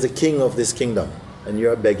father is the king of this kingdom, and you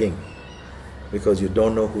are begging, because you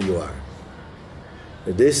don't know who you are.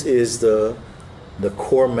 This is the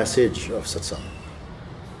core message of satsang.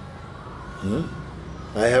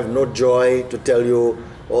 I have no joy to tell you,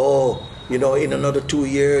 in another 2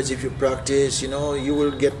 years, if you practice, you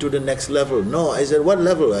will get to the next level. No, I said, what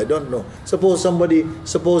level? I don't know. Suppose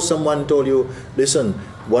someone told you, listen,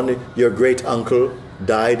 your great uncle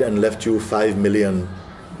died and left you 5 million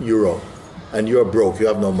euro, and you're broke, you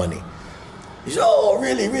have no money. You say, oh,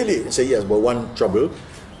 really? I say, yes, but one trouble,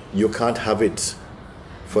 you can't have it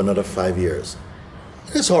for another 5 years.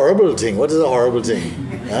 It's a horrible thing. What is a horrible thing?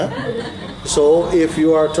 So if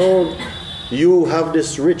you are told you have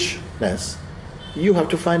this richness, you have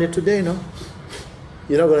to find it today, no?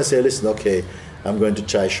 You're not going to say, listen, okay, I'm going to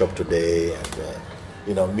chai shop today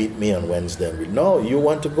and, meet me on Wednesday. No, you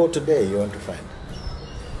want to go today. You want to find it.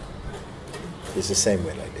 It's the same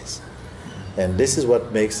way like this. And this is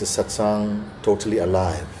what makes the satsang totally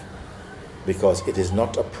alive. Because it is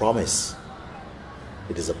not a promise.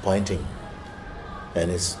 It is a pointing. And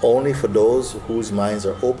it's only for those whose minds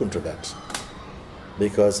are open to that.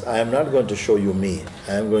 Because I am not going to show you me.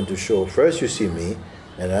 I am going to show, first you see me,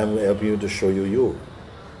 and I'm going to help you to show you.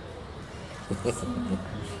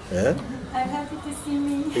 Yeah? I'm happy to see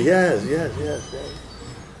me. Yes.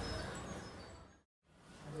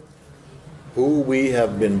 Who we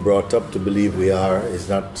have been brought up to believe we are is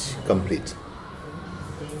not complete.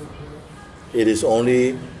 It is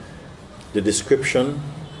only the description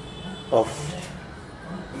of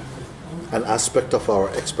an aspect of our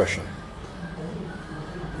expression.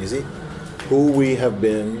 You see? Who we have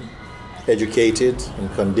been educated and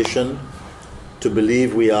conditioned to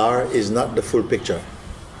believe we are is not the full picture.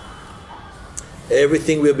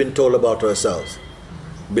 Everything we have been told about ourselves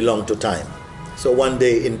belongs to time. So one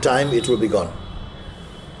day in time it will be gone.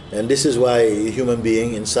 And this is why a human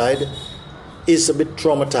being inside is a bit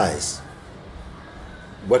traumatized.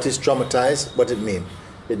 What is traumatized? What it means?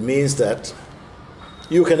 It means that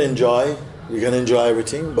you can enjoy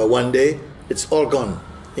everything, but one day it's all gone,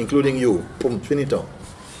 including you. Pum, finito.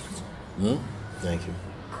 Thank you.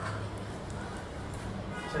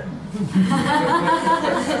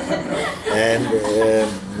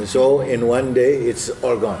 And so in one day it's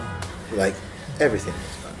all gone, like everything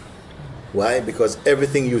is gone. Why? Because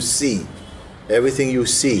everything you see,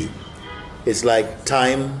 it's like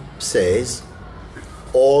time says,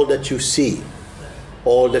 all that you see,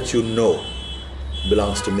 all that you know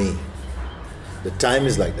belongs to me. The time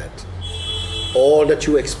is like that. All that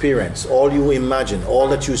you experience, all you imagine, all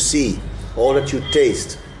that you see, all that you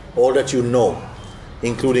taste, all that you know,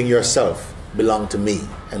 including yourself, belong to me.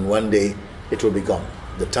 And one day it will be gone.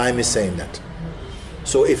 The time is saying that.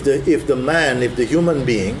 So if the human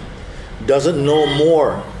being doesn't know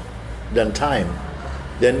more than time,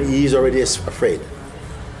 then he is already afraid.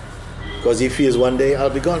 Because he feels one day I'll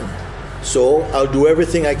be gone. So I'll do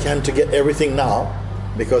everything I can to get everything now,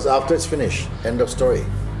 Because after it's finished, end of story.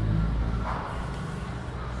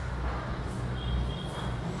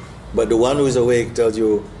 But the one who is awake tells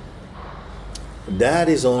you, that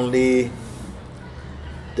is only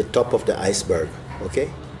the top of the iceberg,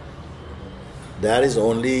 okay? That is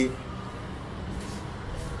only,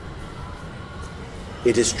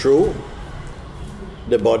 it is true,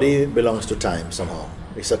 the body belongs to time somehow.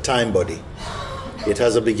 It's a time body. It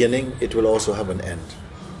has a beginning, it will also have an end.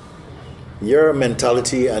 Your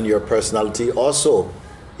mentality and your personality also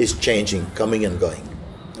is changing, coming and going,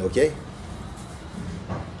 okay?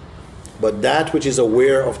 But that which is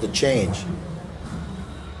aware of the change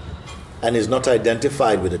and is not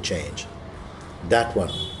identified with the change, that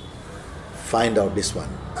one, find out this one.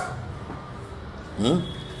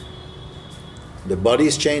 The body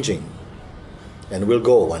is changing and will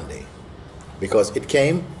go one day. Because it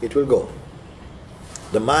came, it will go.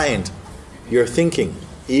 The mind, your thinking,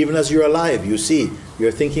 even as you're alive, you see,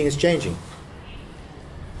 your thinking is changing.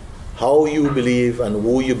 How you believe and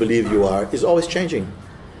who you believe you are is always changing.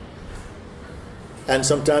 And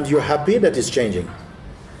sometimes you're happy that it's changing.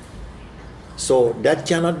 So that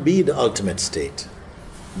cannot be the ultimate state,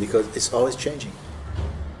 because it's always changing.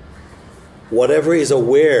 Whatever is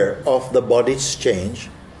aware of the body's change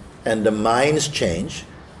and the mind's change,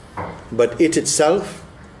 but it itself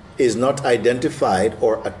is not identified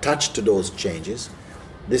or attached to those changes,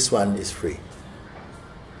 this one is free.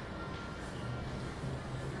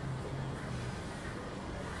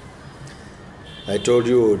 I told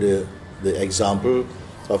you the example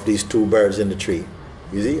of these two birds in the tree.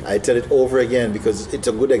 You see, I tell it over again because it's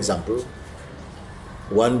a good example.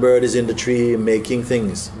 One bird is in the tree making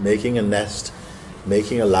things, making a nest,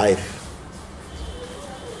 making a life.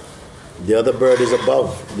 The other bird is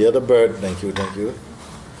above. The other bird, thank you.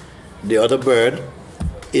 The other bird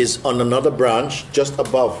is on another branch just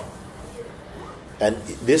above. And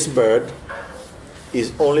this bird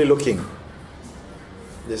is only looking.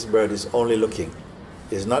 This bird is only looking.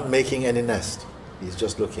 He's not making any nest. He's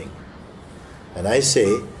just looking. And I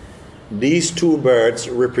say, these two birds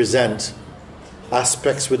represent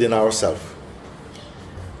aspects within ourselves.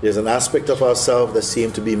 There's an aspect of ourselves that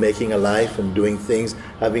seems to be making a life and doing things,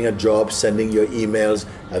 having a job, sending your emails,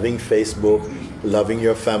 having Facebook, loving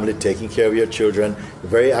your family, taking care of your children,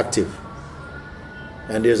 very active.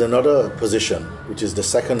 And there's another position, which is the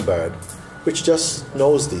second bird, which just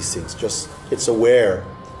knows these things, it's aware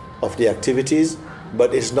of the activities,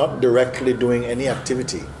 but it's not directly doing any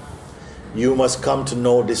activity. You must come to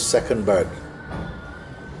know this second bird.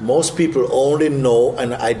 Most people only know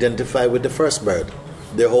and identify with the first bird.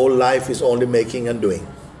 Their whole life is only making and doing.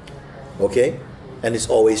 Okay? And it's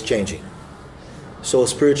always changing. So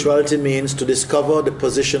spirituality means to discover the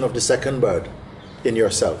position of the second bird in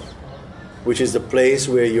yourself, which is the place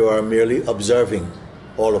where you are merely observing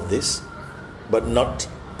all of this, but not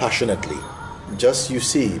passionately. Just you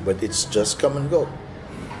see, but it's just come and go.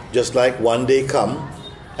 Just like one day come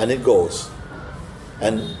and it goes.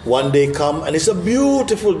 And one day come and it's a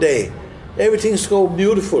beautiful day. Everything's so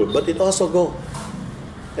beautiful, but it also go.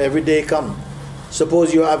 Every day come.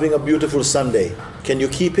 Suppose you're having a beautiful Sunday. Can you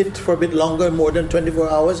keep it for a bit longer, more than 24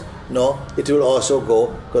 hours? No, it will also go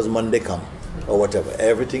because Monday come or whatever.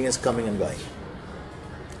 Everything is coming and going.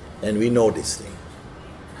 And we know this thing.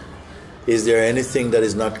 Is there anything that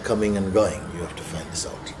is not coming and going? You have to find this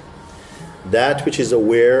out. That which is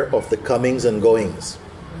aware of the comings and goings,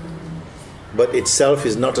 but itself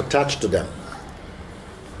is not attached to them.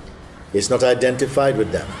 It's not identified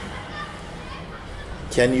with them.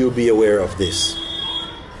 Can you be aware of this?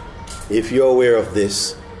 If you're aware of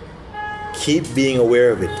this, keep being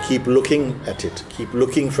aware of it. Keep looking at it. Keep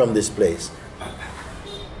looking from this place,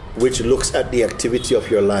 which looks at the activity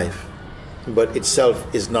of your life, but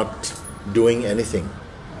itself is not doing anything.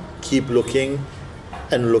 Keep looking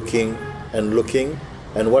and looking and looking,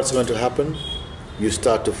 and what's going to happen? You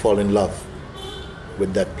start to fall in love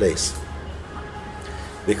with that place,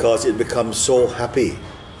 because it becomes so happy.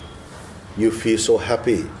 You feel so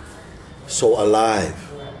happy, so alive.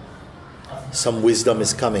 Some wisdom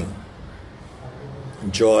is coming.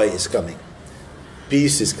 Joy is coming.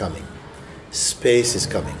 Peace is coming. Space is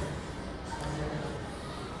coming.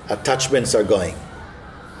 Attachments are going.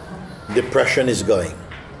 Depression is going.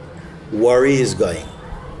 Worry is going.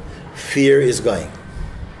 Fear is going.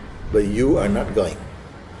 But you are not going.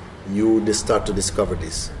 You just start to discover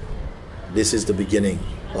this. This is the beginning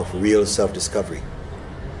of real self-discovery.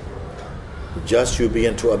 Just you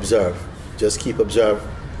begin to observe. Just keep observe,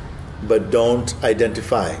 but don't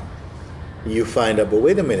identify. You find out, but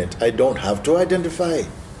wait a minute, I don't have to identify.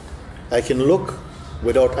 I can look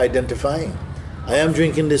without identifying. I am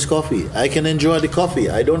drinking this coffee. I can enjoy the coffee.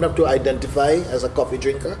 I don't have to identify as a coffee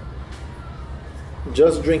drinker.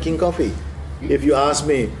 Just drinking coffee. If you ask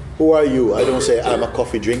me, who are you? I don't say I'm a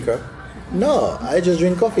coffee drinker. No, I just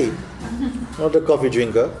drink coffee. Not a coffee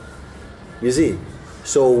drinker. You see?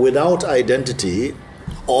 So without identity,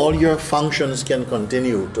 all your functions can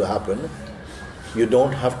continue to happen. You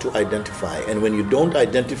don't have to identify. And when you don't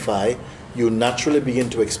identify, you naturally begin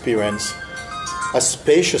to experience a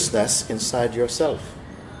spaciousness inside yourself.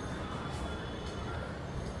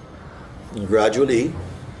 And gradually,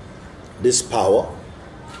 this power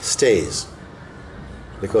stays.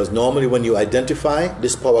 Because normally when you identify,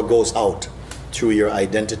 this power goes out through your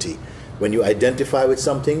identity. When you identify with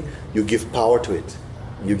something, you give power to it.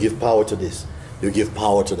 You give power to this. You give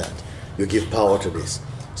power to that. You give power to this.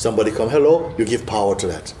 Somebody come, hello, you give power to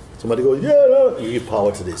that. Somebody goes, yeah, no, you give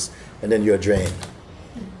power to this. And then you're drained.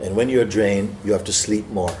 And when you're drained, you have to sleep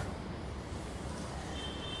more.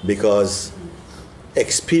 Because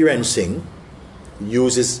experiencing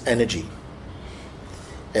uses energy.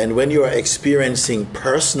 And when you are experiencing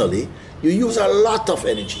personally, you use a lot of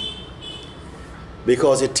energy.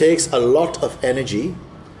 Because it takes a lot of energy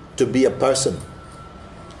to be a person.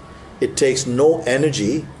 It takes no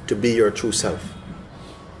energy to be your true self.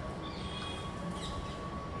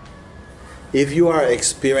 If you are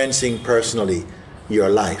experiencing personally your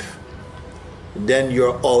life, then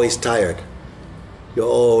you're always tired. You're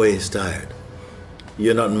always tired.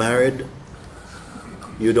 You're not married.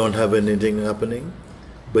 You don't have anything happening,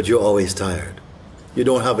 but you're always tired. You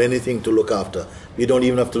don't have anything to look after. You don't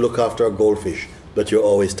even have to look after a goldfish, but you're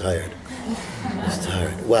always tired. It's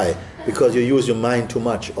tired. Why? Because you use your mind too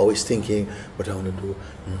much, always thinking what I want to do.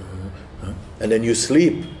 And then you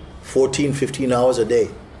sleep 14, 15 hours a day.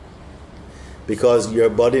 Because your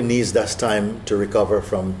body needs that time to recover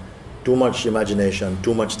from too much imagination,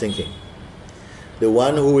 too much thinking. The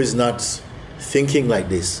one who is not thinking like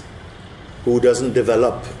this, who doesn't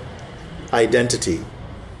develop identity,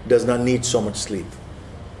 does not need so much sleep.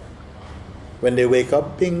 When they wake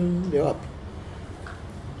up, bing, they're up.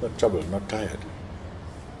 Not trouble, not tired.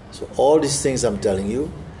 So all these things I'm telling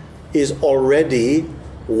you is already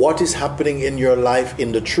what is happening in your life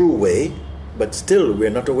in the true way, but still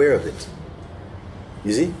we're not aware of it.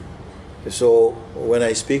 You see? So when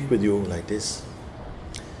I speak with you like this,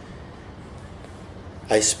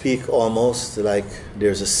 I speak almost like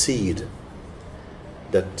there's a seed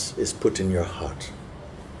that is put in your heart.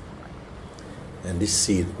 And this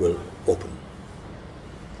seed will open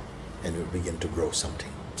and will begin to grow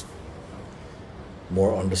something.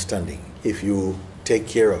 More understanding. If you take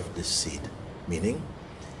care of this seed, meaning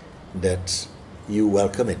that you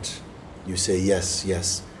welcome it. You say, yes,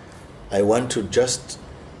 yes. I want to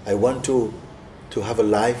have a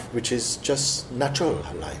life which is just natural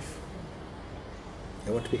life.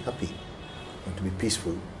 I want to be happy. I want to be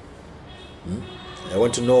peaceful. I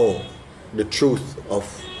want to know the truth of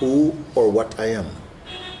who or what I am.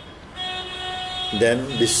 Then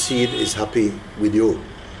this seed is happy with you.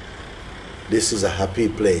 This is a happy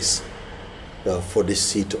place for this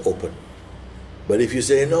seed to open. But if you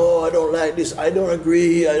say, no, I don't like this, I don't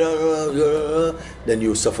agree, I don't, then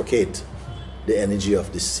you suffocate the energy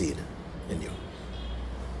of this seed in you.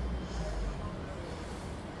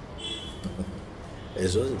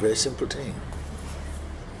 It's a very simple thing.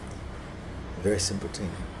 Very simple thing.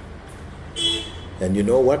 And you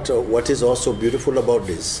know what is also beautiful about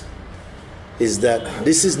this is that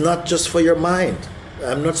this is not just for your mind.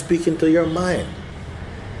 I'm not speaking to your mind.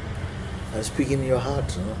 I'm speaking to your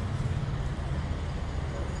heart. You know?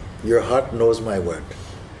 Your heart knows my word.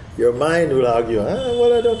 Your mind will argue,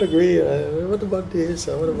 well, I don't agree. What about this?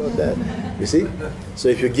 What about that? You see? So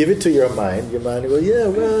if you give it to your mind will go, yeah,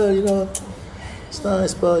 well, you know, it's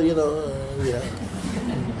nice, but, you know, yeah,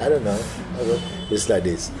 I don't know. It's like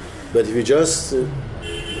this. But if you just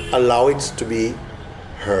allow it to be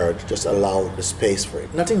heard, just allow the space for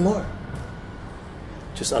it. Nothing more.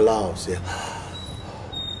 Just allow. Yeah.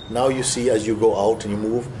 Now you see as you go out and you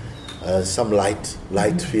move, some light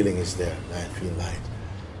feeling is there. I feel light.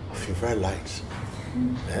 I feel very light.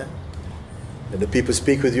 Yeah? And the people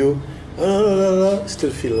speak with you,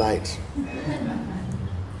 still feel light.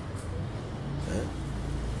 Yeah?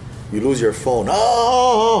 You lose your phone.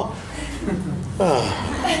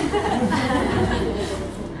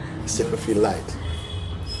 Still feel light.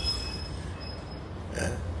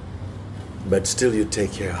 Yeah? But still you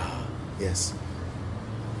take care. Yes.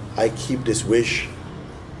 I keep this wish.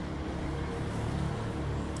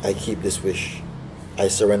 I keep this wish. I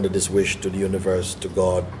surrender this wish to the universe, to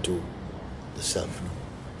God, to the self.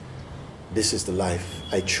 This is the life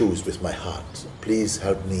I choose with my heart. Please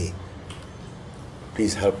help me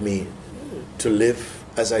Please help me to live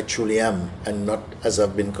as I truly am and not as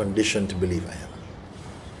I've been conditioned to believe I am.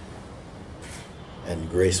 And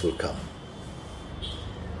grace will come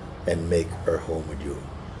and make her home with you.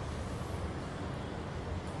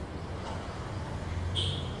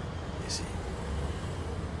 You see?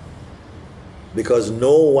 Because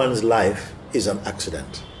no one's life is an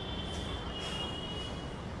accident.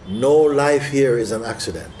 No life here is an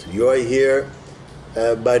accident. You are here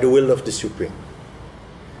by the will of the Supreme.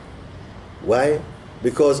 Why?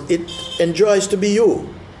 Because it enjoys to be you.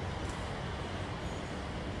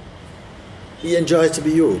 He enjoys to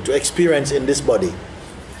be you, to experience in this body,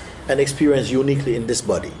 and experience uniquely in this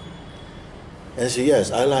body. And I say, yes,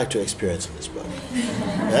 I like to experience in this body.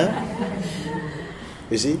 Huh?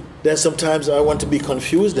 You see? Then sometimes I want to be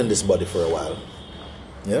confused in this body for a while.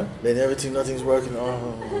 Yeah? Then nothing's working.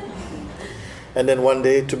 Oh. And then one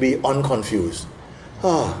day to be unconfused.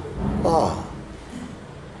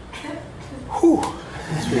 Whew.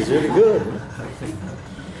 This feels really good.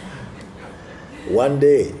 One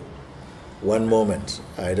day, one moment,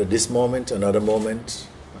 either this moment,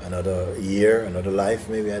 another year, another life,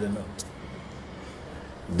 maybe, I don't know.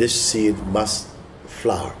 This seed must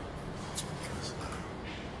flower.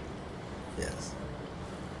 Yes.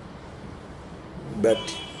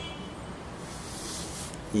 But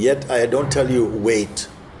yet I don't tell you wait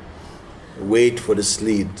for the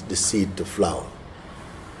seed to flower.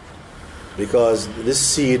 Because this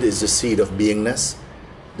seed is the seed of beingness,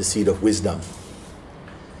 the seed of wisdom.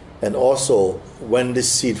 And also, when this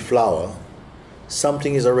seed flower,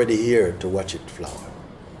 something is already here to watch it flower.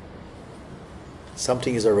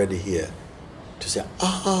 Something is already here to say,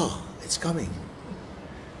 it's coming.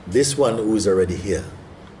 This one who is already here,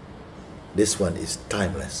 this one is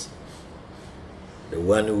timeless. The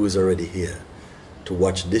one who is already here to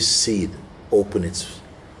watch this seed open its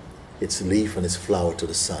leaf and its flower to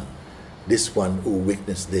the sun. This one who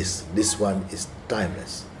witnessed this one is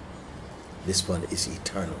timeless. This one is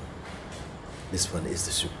eternal. This one is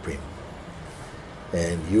the Supreme.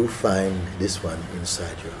 And you find this one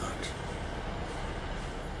inside your heart.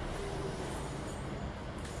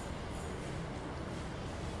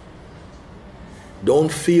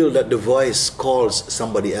 Don't feel that the voice calls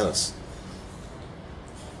somebody else.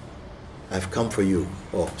 I've come for you.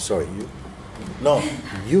 Oh, sorry, you. No,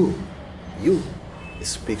 you. It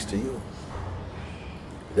speaks to you.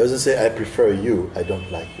 It doesn't say, I prefer you, I don't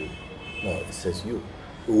like you. No, it says you.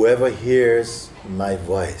 Whoever hears my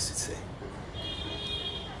voice, it says,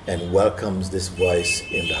 and welcomes this voice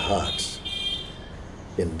in the heart,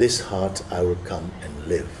 in this heart I will come and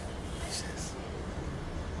live, he says.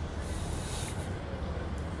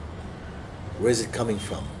 Where is it coming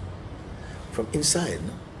from? From inside,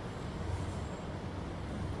 no?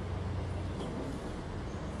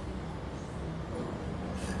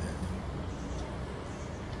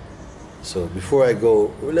 So before I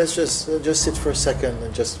go, let's just sit for a second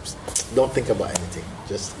and just don't think about anything.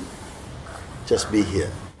 Just be here.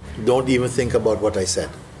 Don't even think about what I said.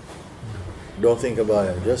 Don't think about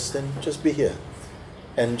it. Just be here,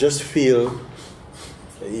 and just feel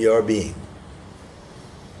your being.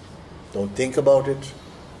 Don't think about it.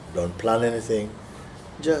 Don't plan anything.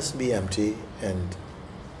 Just be empty and.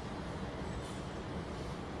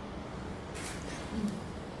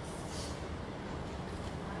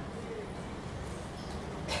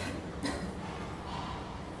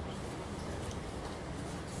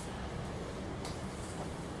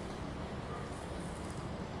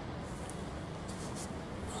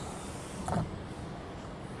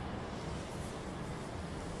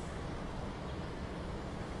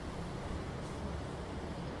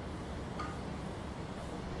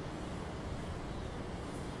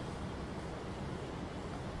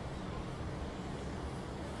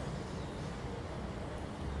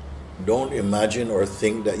 Don't imagine or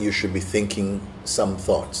think that you should be thinking some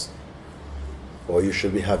thoughts or you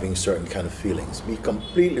should be having certain kind of feelings. Be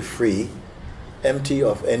completely free, empty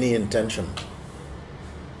of any intention.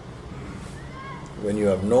 When you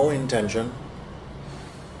have no intention,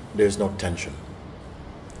 there's no tension.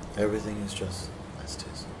 Everything is just as it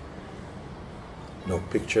is. No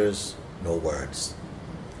pictures, no words,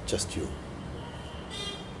 just you.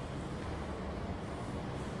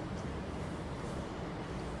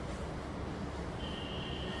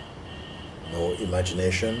 No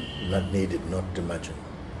imagination, not needed, not to imagine.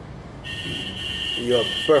 You are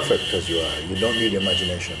perfect as you are. You don't need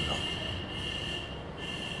imagination now.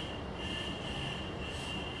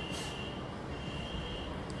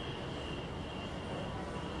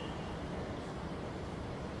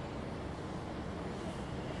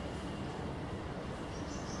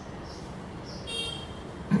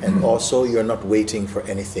 And also, you're not waiting for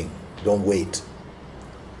anything. Don't wait.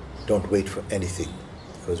 Don't wait for anything.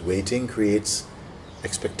 Because waiting creates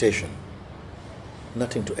expectation.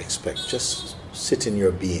 Nothing to expect. Just sit in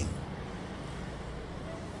your being.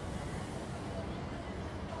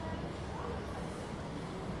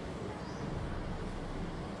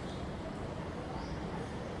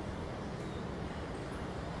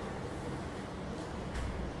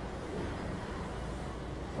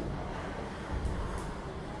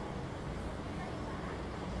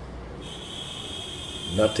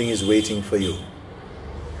 Nothing is waiting for you.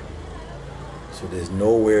 So there's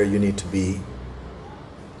nowhere you need to be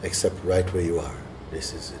except right where you are.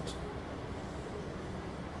 This is it.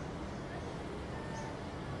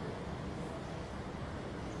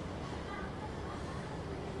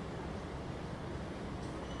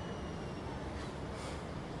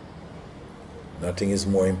 Nothing is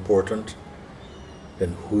more important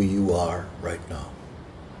than who you are right now.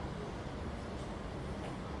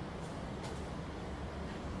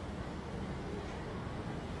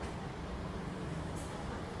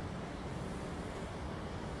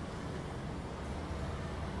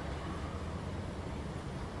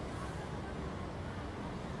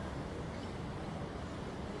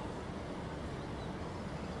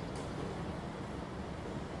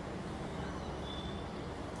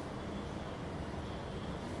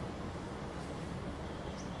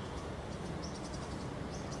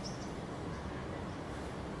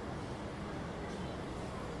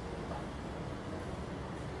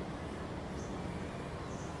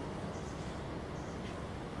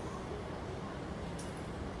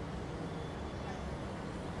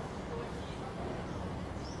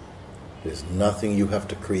 There's nothing you have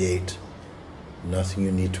to create, nothing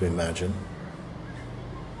you need to imagine.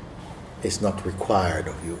 It's not required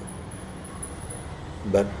of you.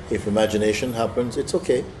 But if imagination happens, it's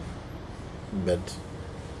okay. But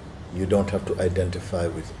you don't have to identify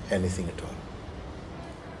with anything at all.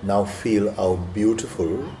 Now feel how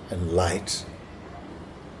beautiful and light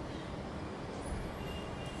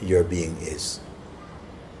your being is.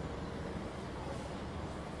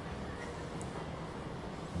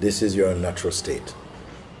 This is your natural state.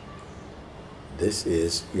 This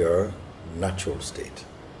is your natural state.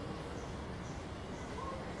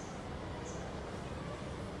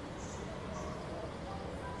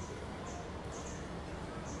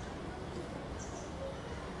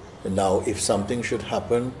 And now, if something should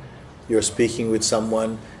happen, you're speaking with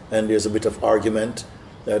someone and there's a bit of argument,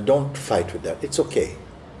 don't fight with that. It's okay.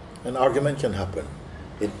 An argument can happen.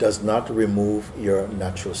 It does not remove your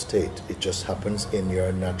natural state. It just happens in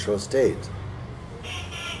your natural state.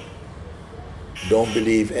 Don't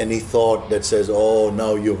believe any thought that says, oh,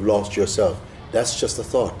 now you've lost yourself. That's just a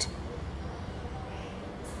thought.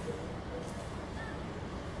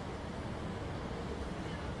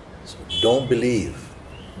 So don't believe,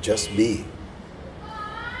 just be.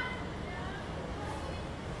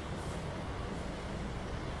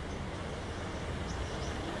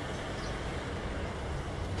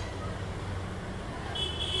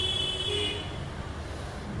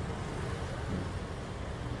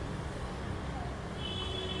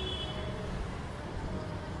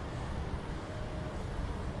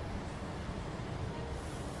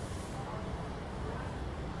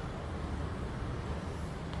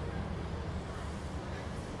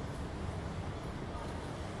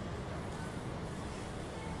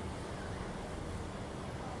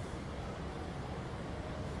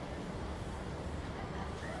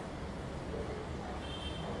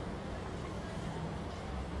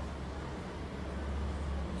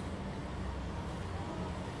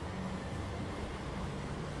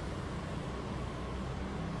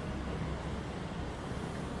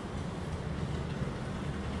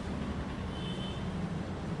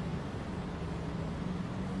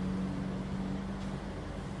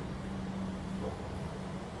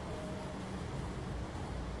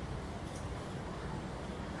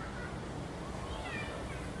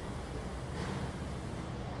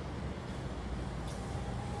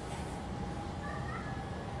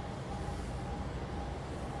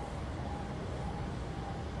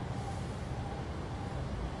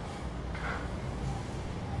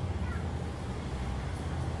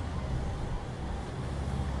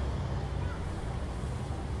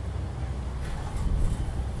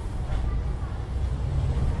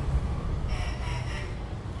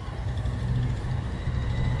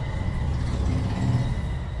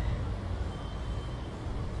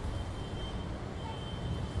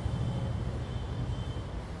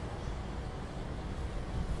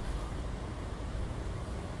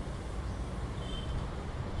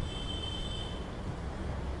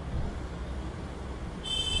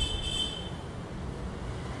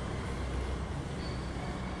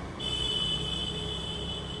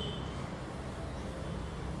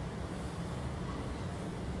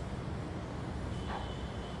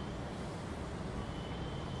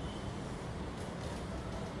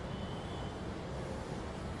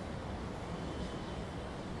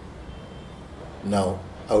 Now,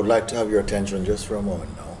 I would like to have your attention just for a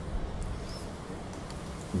moment now.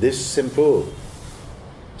 This simple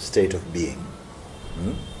state of being,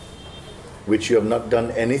 which you have not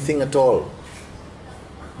done anything at all.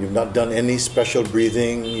 You've not done any special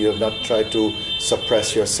breathing, you have not tried to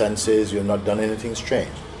suppress your senses, you have not done anything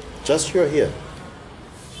strange. Just you're here.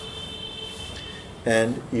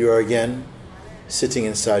 And you are again sitting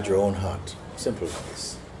inside your own heart. Simple as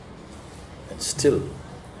this. And still,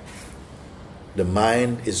 the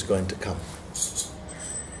mind is going to come.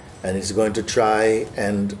 And it's going to try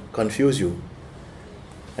and confuse you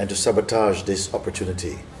and to sabotage this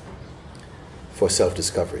opportunity for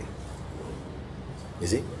self-discovery. You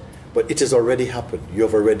see? But it has already happened. You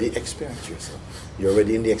have already experienced yourself. You're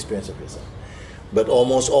already in the experience of yourself. But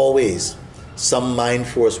almost always, some mind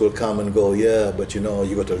force will come and go, yeah, but you know,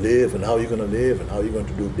 you got to live, and how are you going to live, and how are you going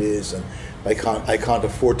to do this, and I can't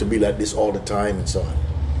afford to be like this all the time, and so on.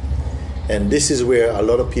 And this is where a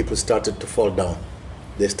lot of people started to fall down.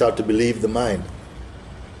 They start to believe the mind.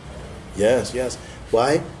 Yes, yes.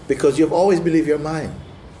 Why? Because you've always believed your mind.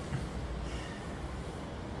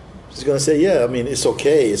 She's going to say, yeah, I mean, it's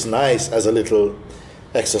okay, it's nice as a little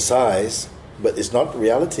exercise, but it's not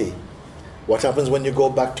reality. What happens when you go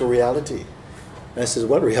back to reality? And I says,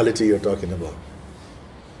 what reality you're talking about?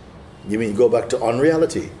 You mean you go back to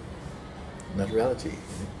unreality? Not reality.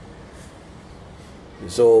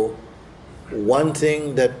 So, one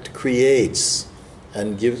thing that creates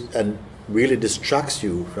and gives and really distracts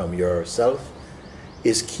you from yourself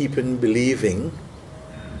is keeping believing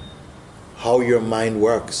how your mind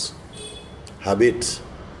works. Habit,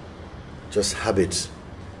 just habit,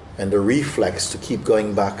 and the reflex to keep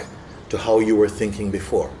going back to how you were thinking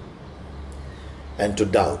before. And to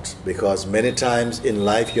doubt, because many times in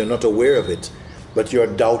life you're not aware of it, but you're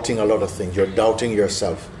doubting a lot of things. You're doubting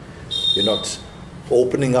yourself. You're not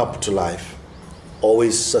opening up to life.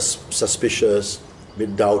 Always suspicious,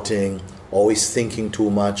 with doubting, always thinking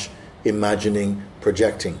too much, imagining,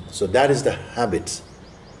 projecting. So that is the habit.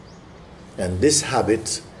 And this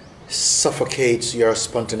habit suffocates your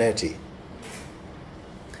spontaneity.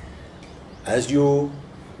 As you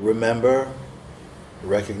remember,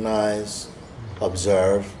 recognize,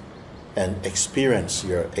 observe, and experience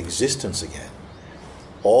your existence again,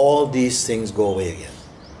 all these things go away again.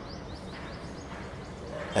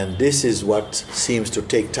 And this is what seems to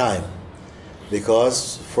take time,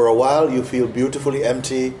 because for a while you feel beautifully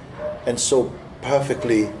empty and so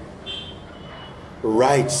perfectly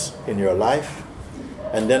right in your life,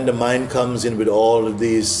 and then the mind comes in with all of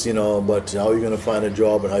these, you know, but how are you going to find a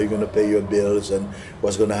job, and how are you going to pay your bills, and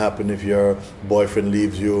what's going to happen if your boyfriend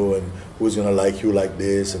leaves you, and who's going to like you like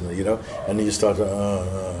this, and you know, and then you start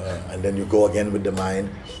and then you go again with the mind,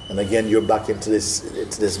 and again you're back into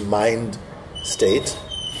this mind state,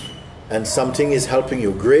 and something is helping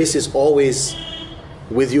you. Grace is always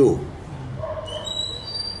with you,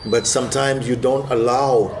 but sometimes you don't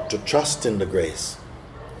allow to trust in the grace.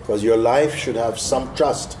 Because your life should have some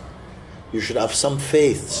trust. You should have some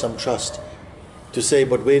faith, some trust. To say,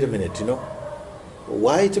 but wait a minute, you know,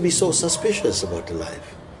 why to be so suspicious about the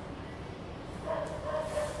life?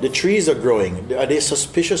 The trees are growing. Are they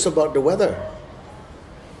suspicious about the weather?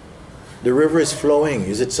 The river is flowing.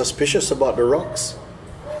 Is it suspicious about the rocks?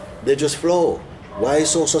 They just flow. Why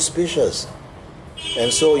so suspicious?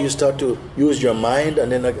 And so you start to use your mind,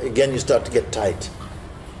 and then again you start to get tight.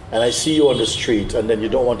 And I see you on the street, and then you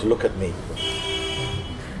don't want to look at me.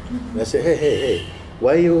 And I say, hey,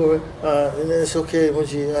 why you? It's okay,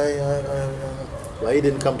 Mooji. Why you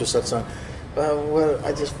didn't come to satsang? Well,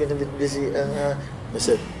 I just been a bit busy. I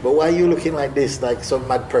said, but why are you looking like this, like some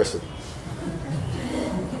mad person?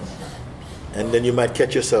 And then you might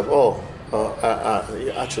catch yourself.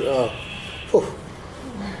 Actually,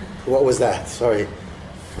 what was that? Sorry,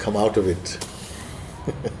 come out of it.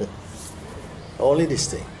 Only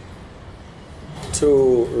this thing.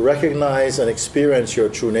 To recognize and experience your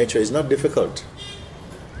true nature is not difficult.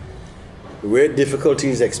 Where difficulty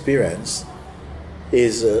is experienced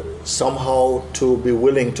is somehow to be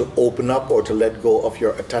willing to open up or to let go of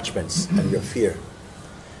your attachments and your fear.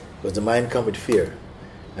 Because the mind comes with fear,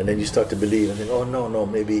 and then you start to believe and think, oh no,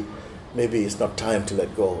 maybe it's not time to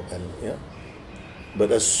let go. And yeah.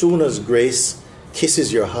 But as soon as grace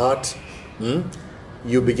kisses your heart,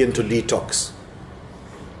 you begin to detox.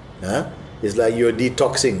 It's like you're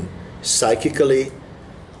detoxing psychically,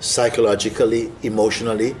 psychologically,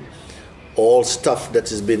 emotionally, all stuff that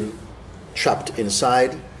has been trapped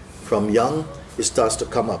inside from young, it starts to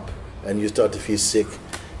come up, and you start to feel sick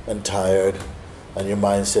and tired, and your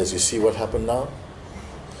mind says, you see what happened now?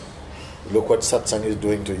 Look what satsang is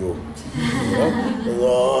doing to you. You know?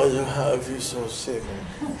 Oh, you have you so sick.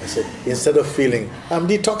 I said, instead of feeling, I'm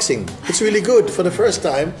detoxing. It's really good. For the first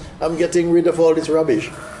time, I'm getting rid of all this rubbish.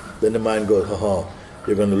 Then the mind goes,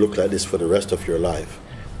 you're going to look like this for the rest of your life.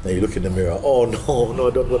 Then you look in the mirror, oh no,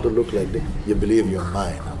 I don't want to look like this. You believe your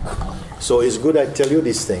mind. So it's good I tell you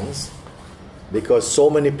these things, because so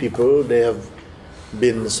many people, they have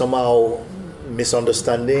been somehow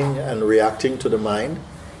misunderstanding and reacting to the mind.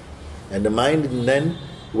 And the mind, then,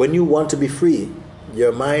 when you want to be free,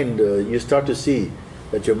 your mind, you start to see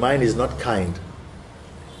that your mind is not kind.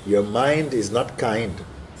 Your mind is not kind.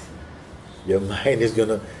 Your mind is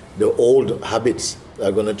gonna, the old habits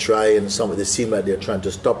are gonna try, and some of they seem like they're trying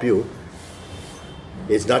to stop you.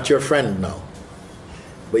 It's not your friend now.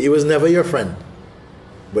 But he was never your friend.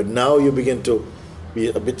 But now you begin to be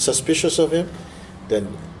a bit suspicious of him,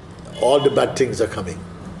 then all the bad things are coming.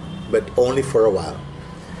 But only for a while.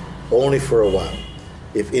 Only for a while.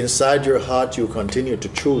 If inside your heart you continue to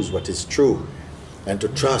choose what is true and to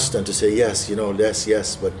trust and to say, yes,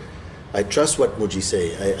 yes, but I trust what Mooji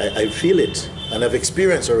say. I feel it and I've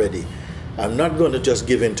experienced already. I'm not going to just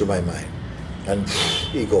give in to my mind. And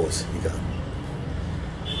he goes, he gone.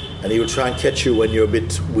 And he will try and catch you when you're a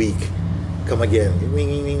bit weak. Come again.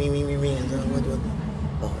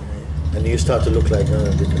 And you start to look like,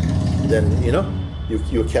 then,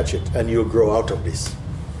 you catch it and you grow out of this.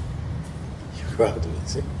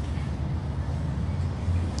 See?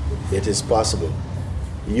 It is possible.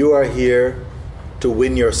 You are here to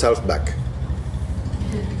win yourself back.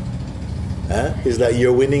 It's like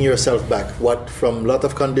you're winning yourself back. What? From a lot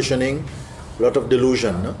of conditioning, a lot of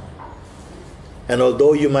delusion. No? And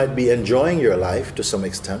although you might be enjoying your life to some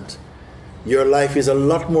extent, your life is a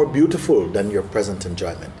lot more beautiful than your present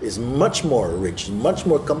enjoyment. It's much more rich, much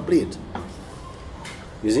more complete.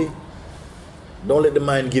 You see? Don't let the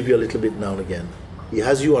mind give you a little bit now and again. He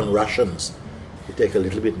has you on rations. You take a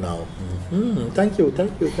little bit now. Thank you.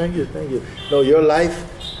 No, your life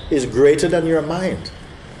is greater than your mind.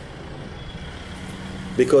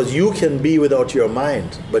 Because you can be without your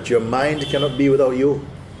mind, but your mind cannot be without you.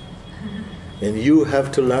 And you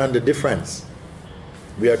have to learn the difference.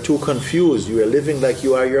 We are too confused. You are living like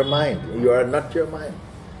you are your mind. You are not your mind.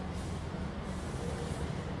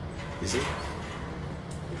 You see?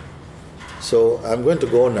 So I'm going to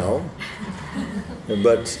go now,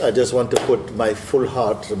 but I just want to put my full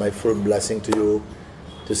heart, my full blessing to you,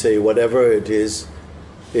 to say whatever it is,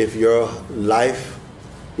 if your life,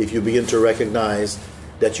 if you begin to recognize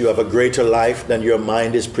that you have a greater life than your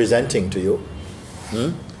mind is presenting to you,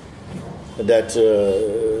 that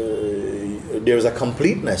there is a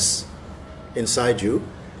completeness inside you,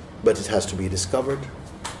 but it has to be discovered.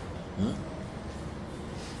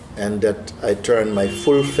 And that I turn my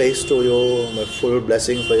full face to you, my full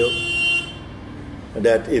blessing for you.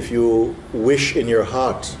 That if you wish in your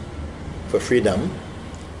heart for freedom,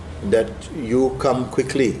 that you come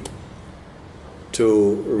quickly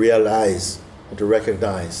to realize, to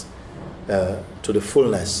recognize to the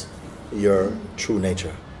fullness your true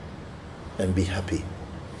nature and be happy.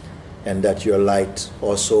 And that your light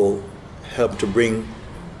also help to bring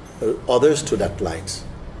others to that light,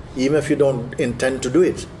 even if you don't intend to do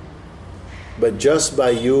it. But just by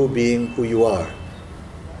you being who you are,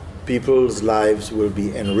 people's lives will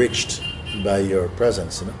be enriched by your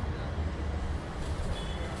presence,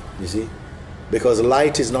 You see? Because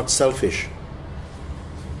light is not selfish.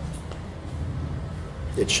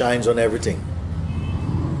 It shines on everything.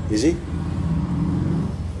 You see?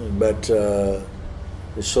 But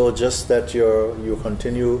so just that you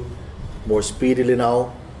continue more speedily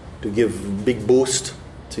now to give big boost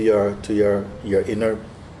to your inner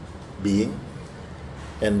being,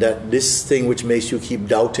 and that this thing which makes you keep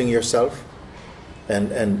doubting yourself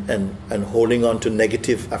and holding on to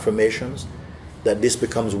negative affirmations, that this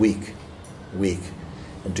becomes weak,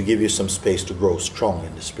 and to give you some space to grow strong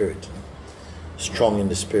in the spirit, strong in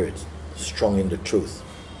the truth,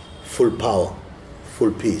 full power,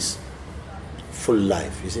 full peace, full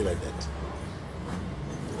life. You see, like that.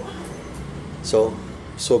 So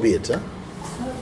be it, huh?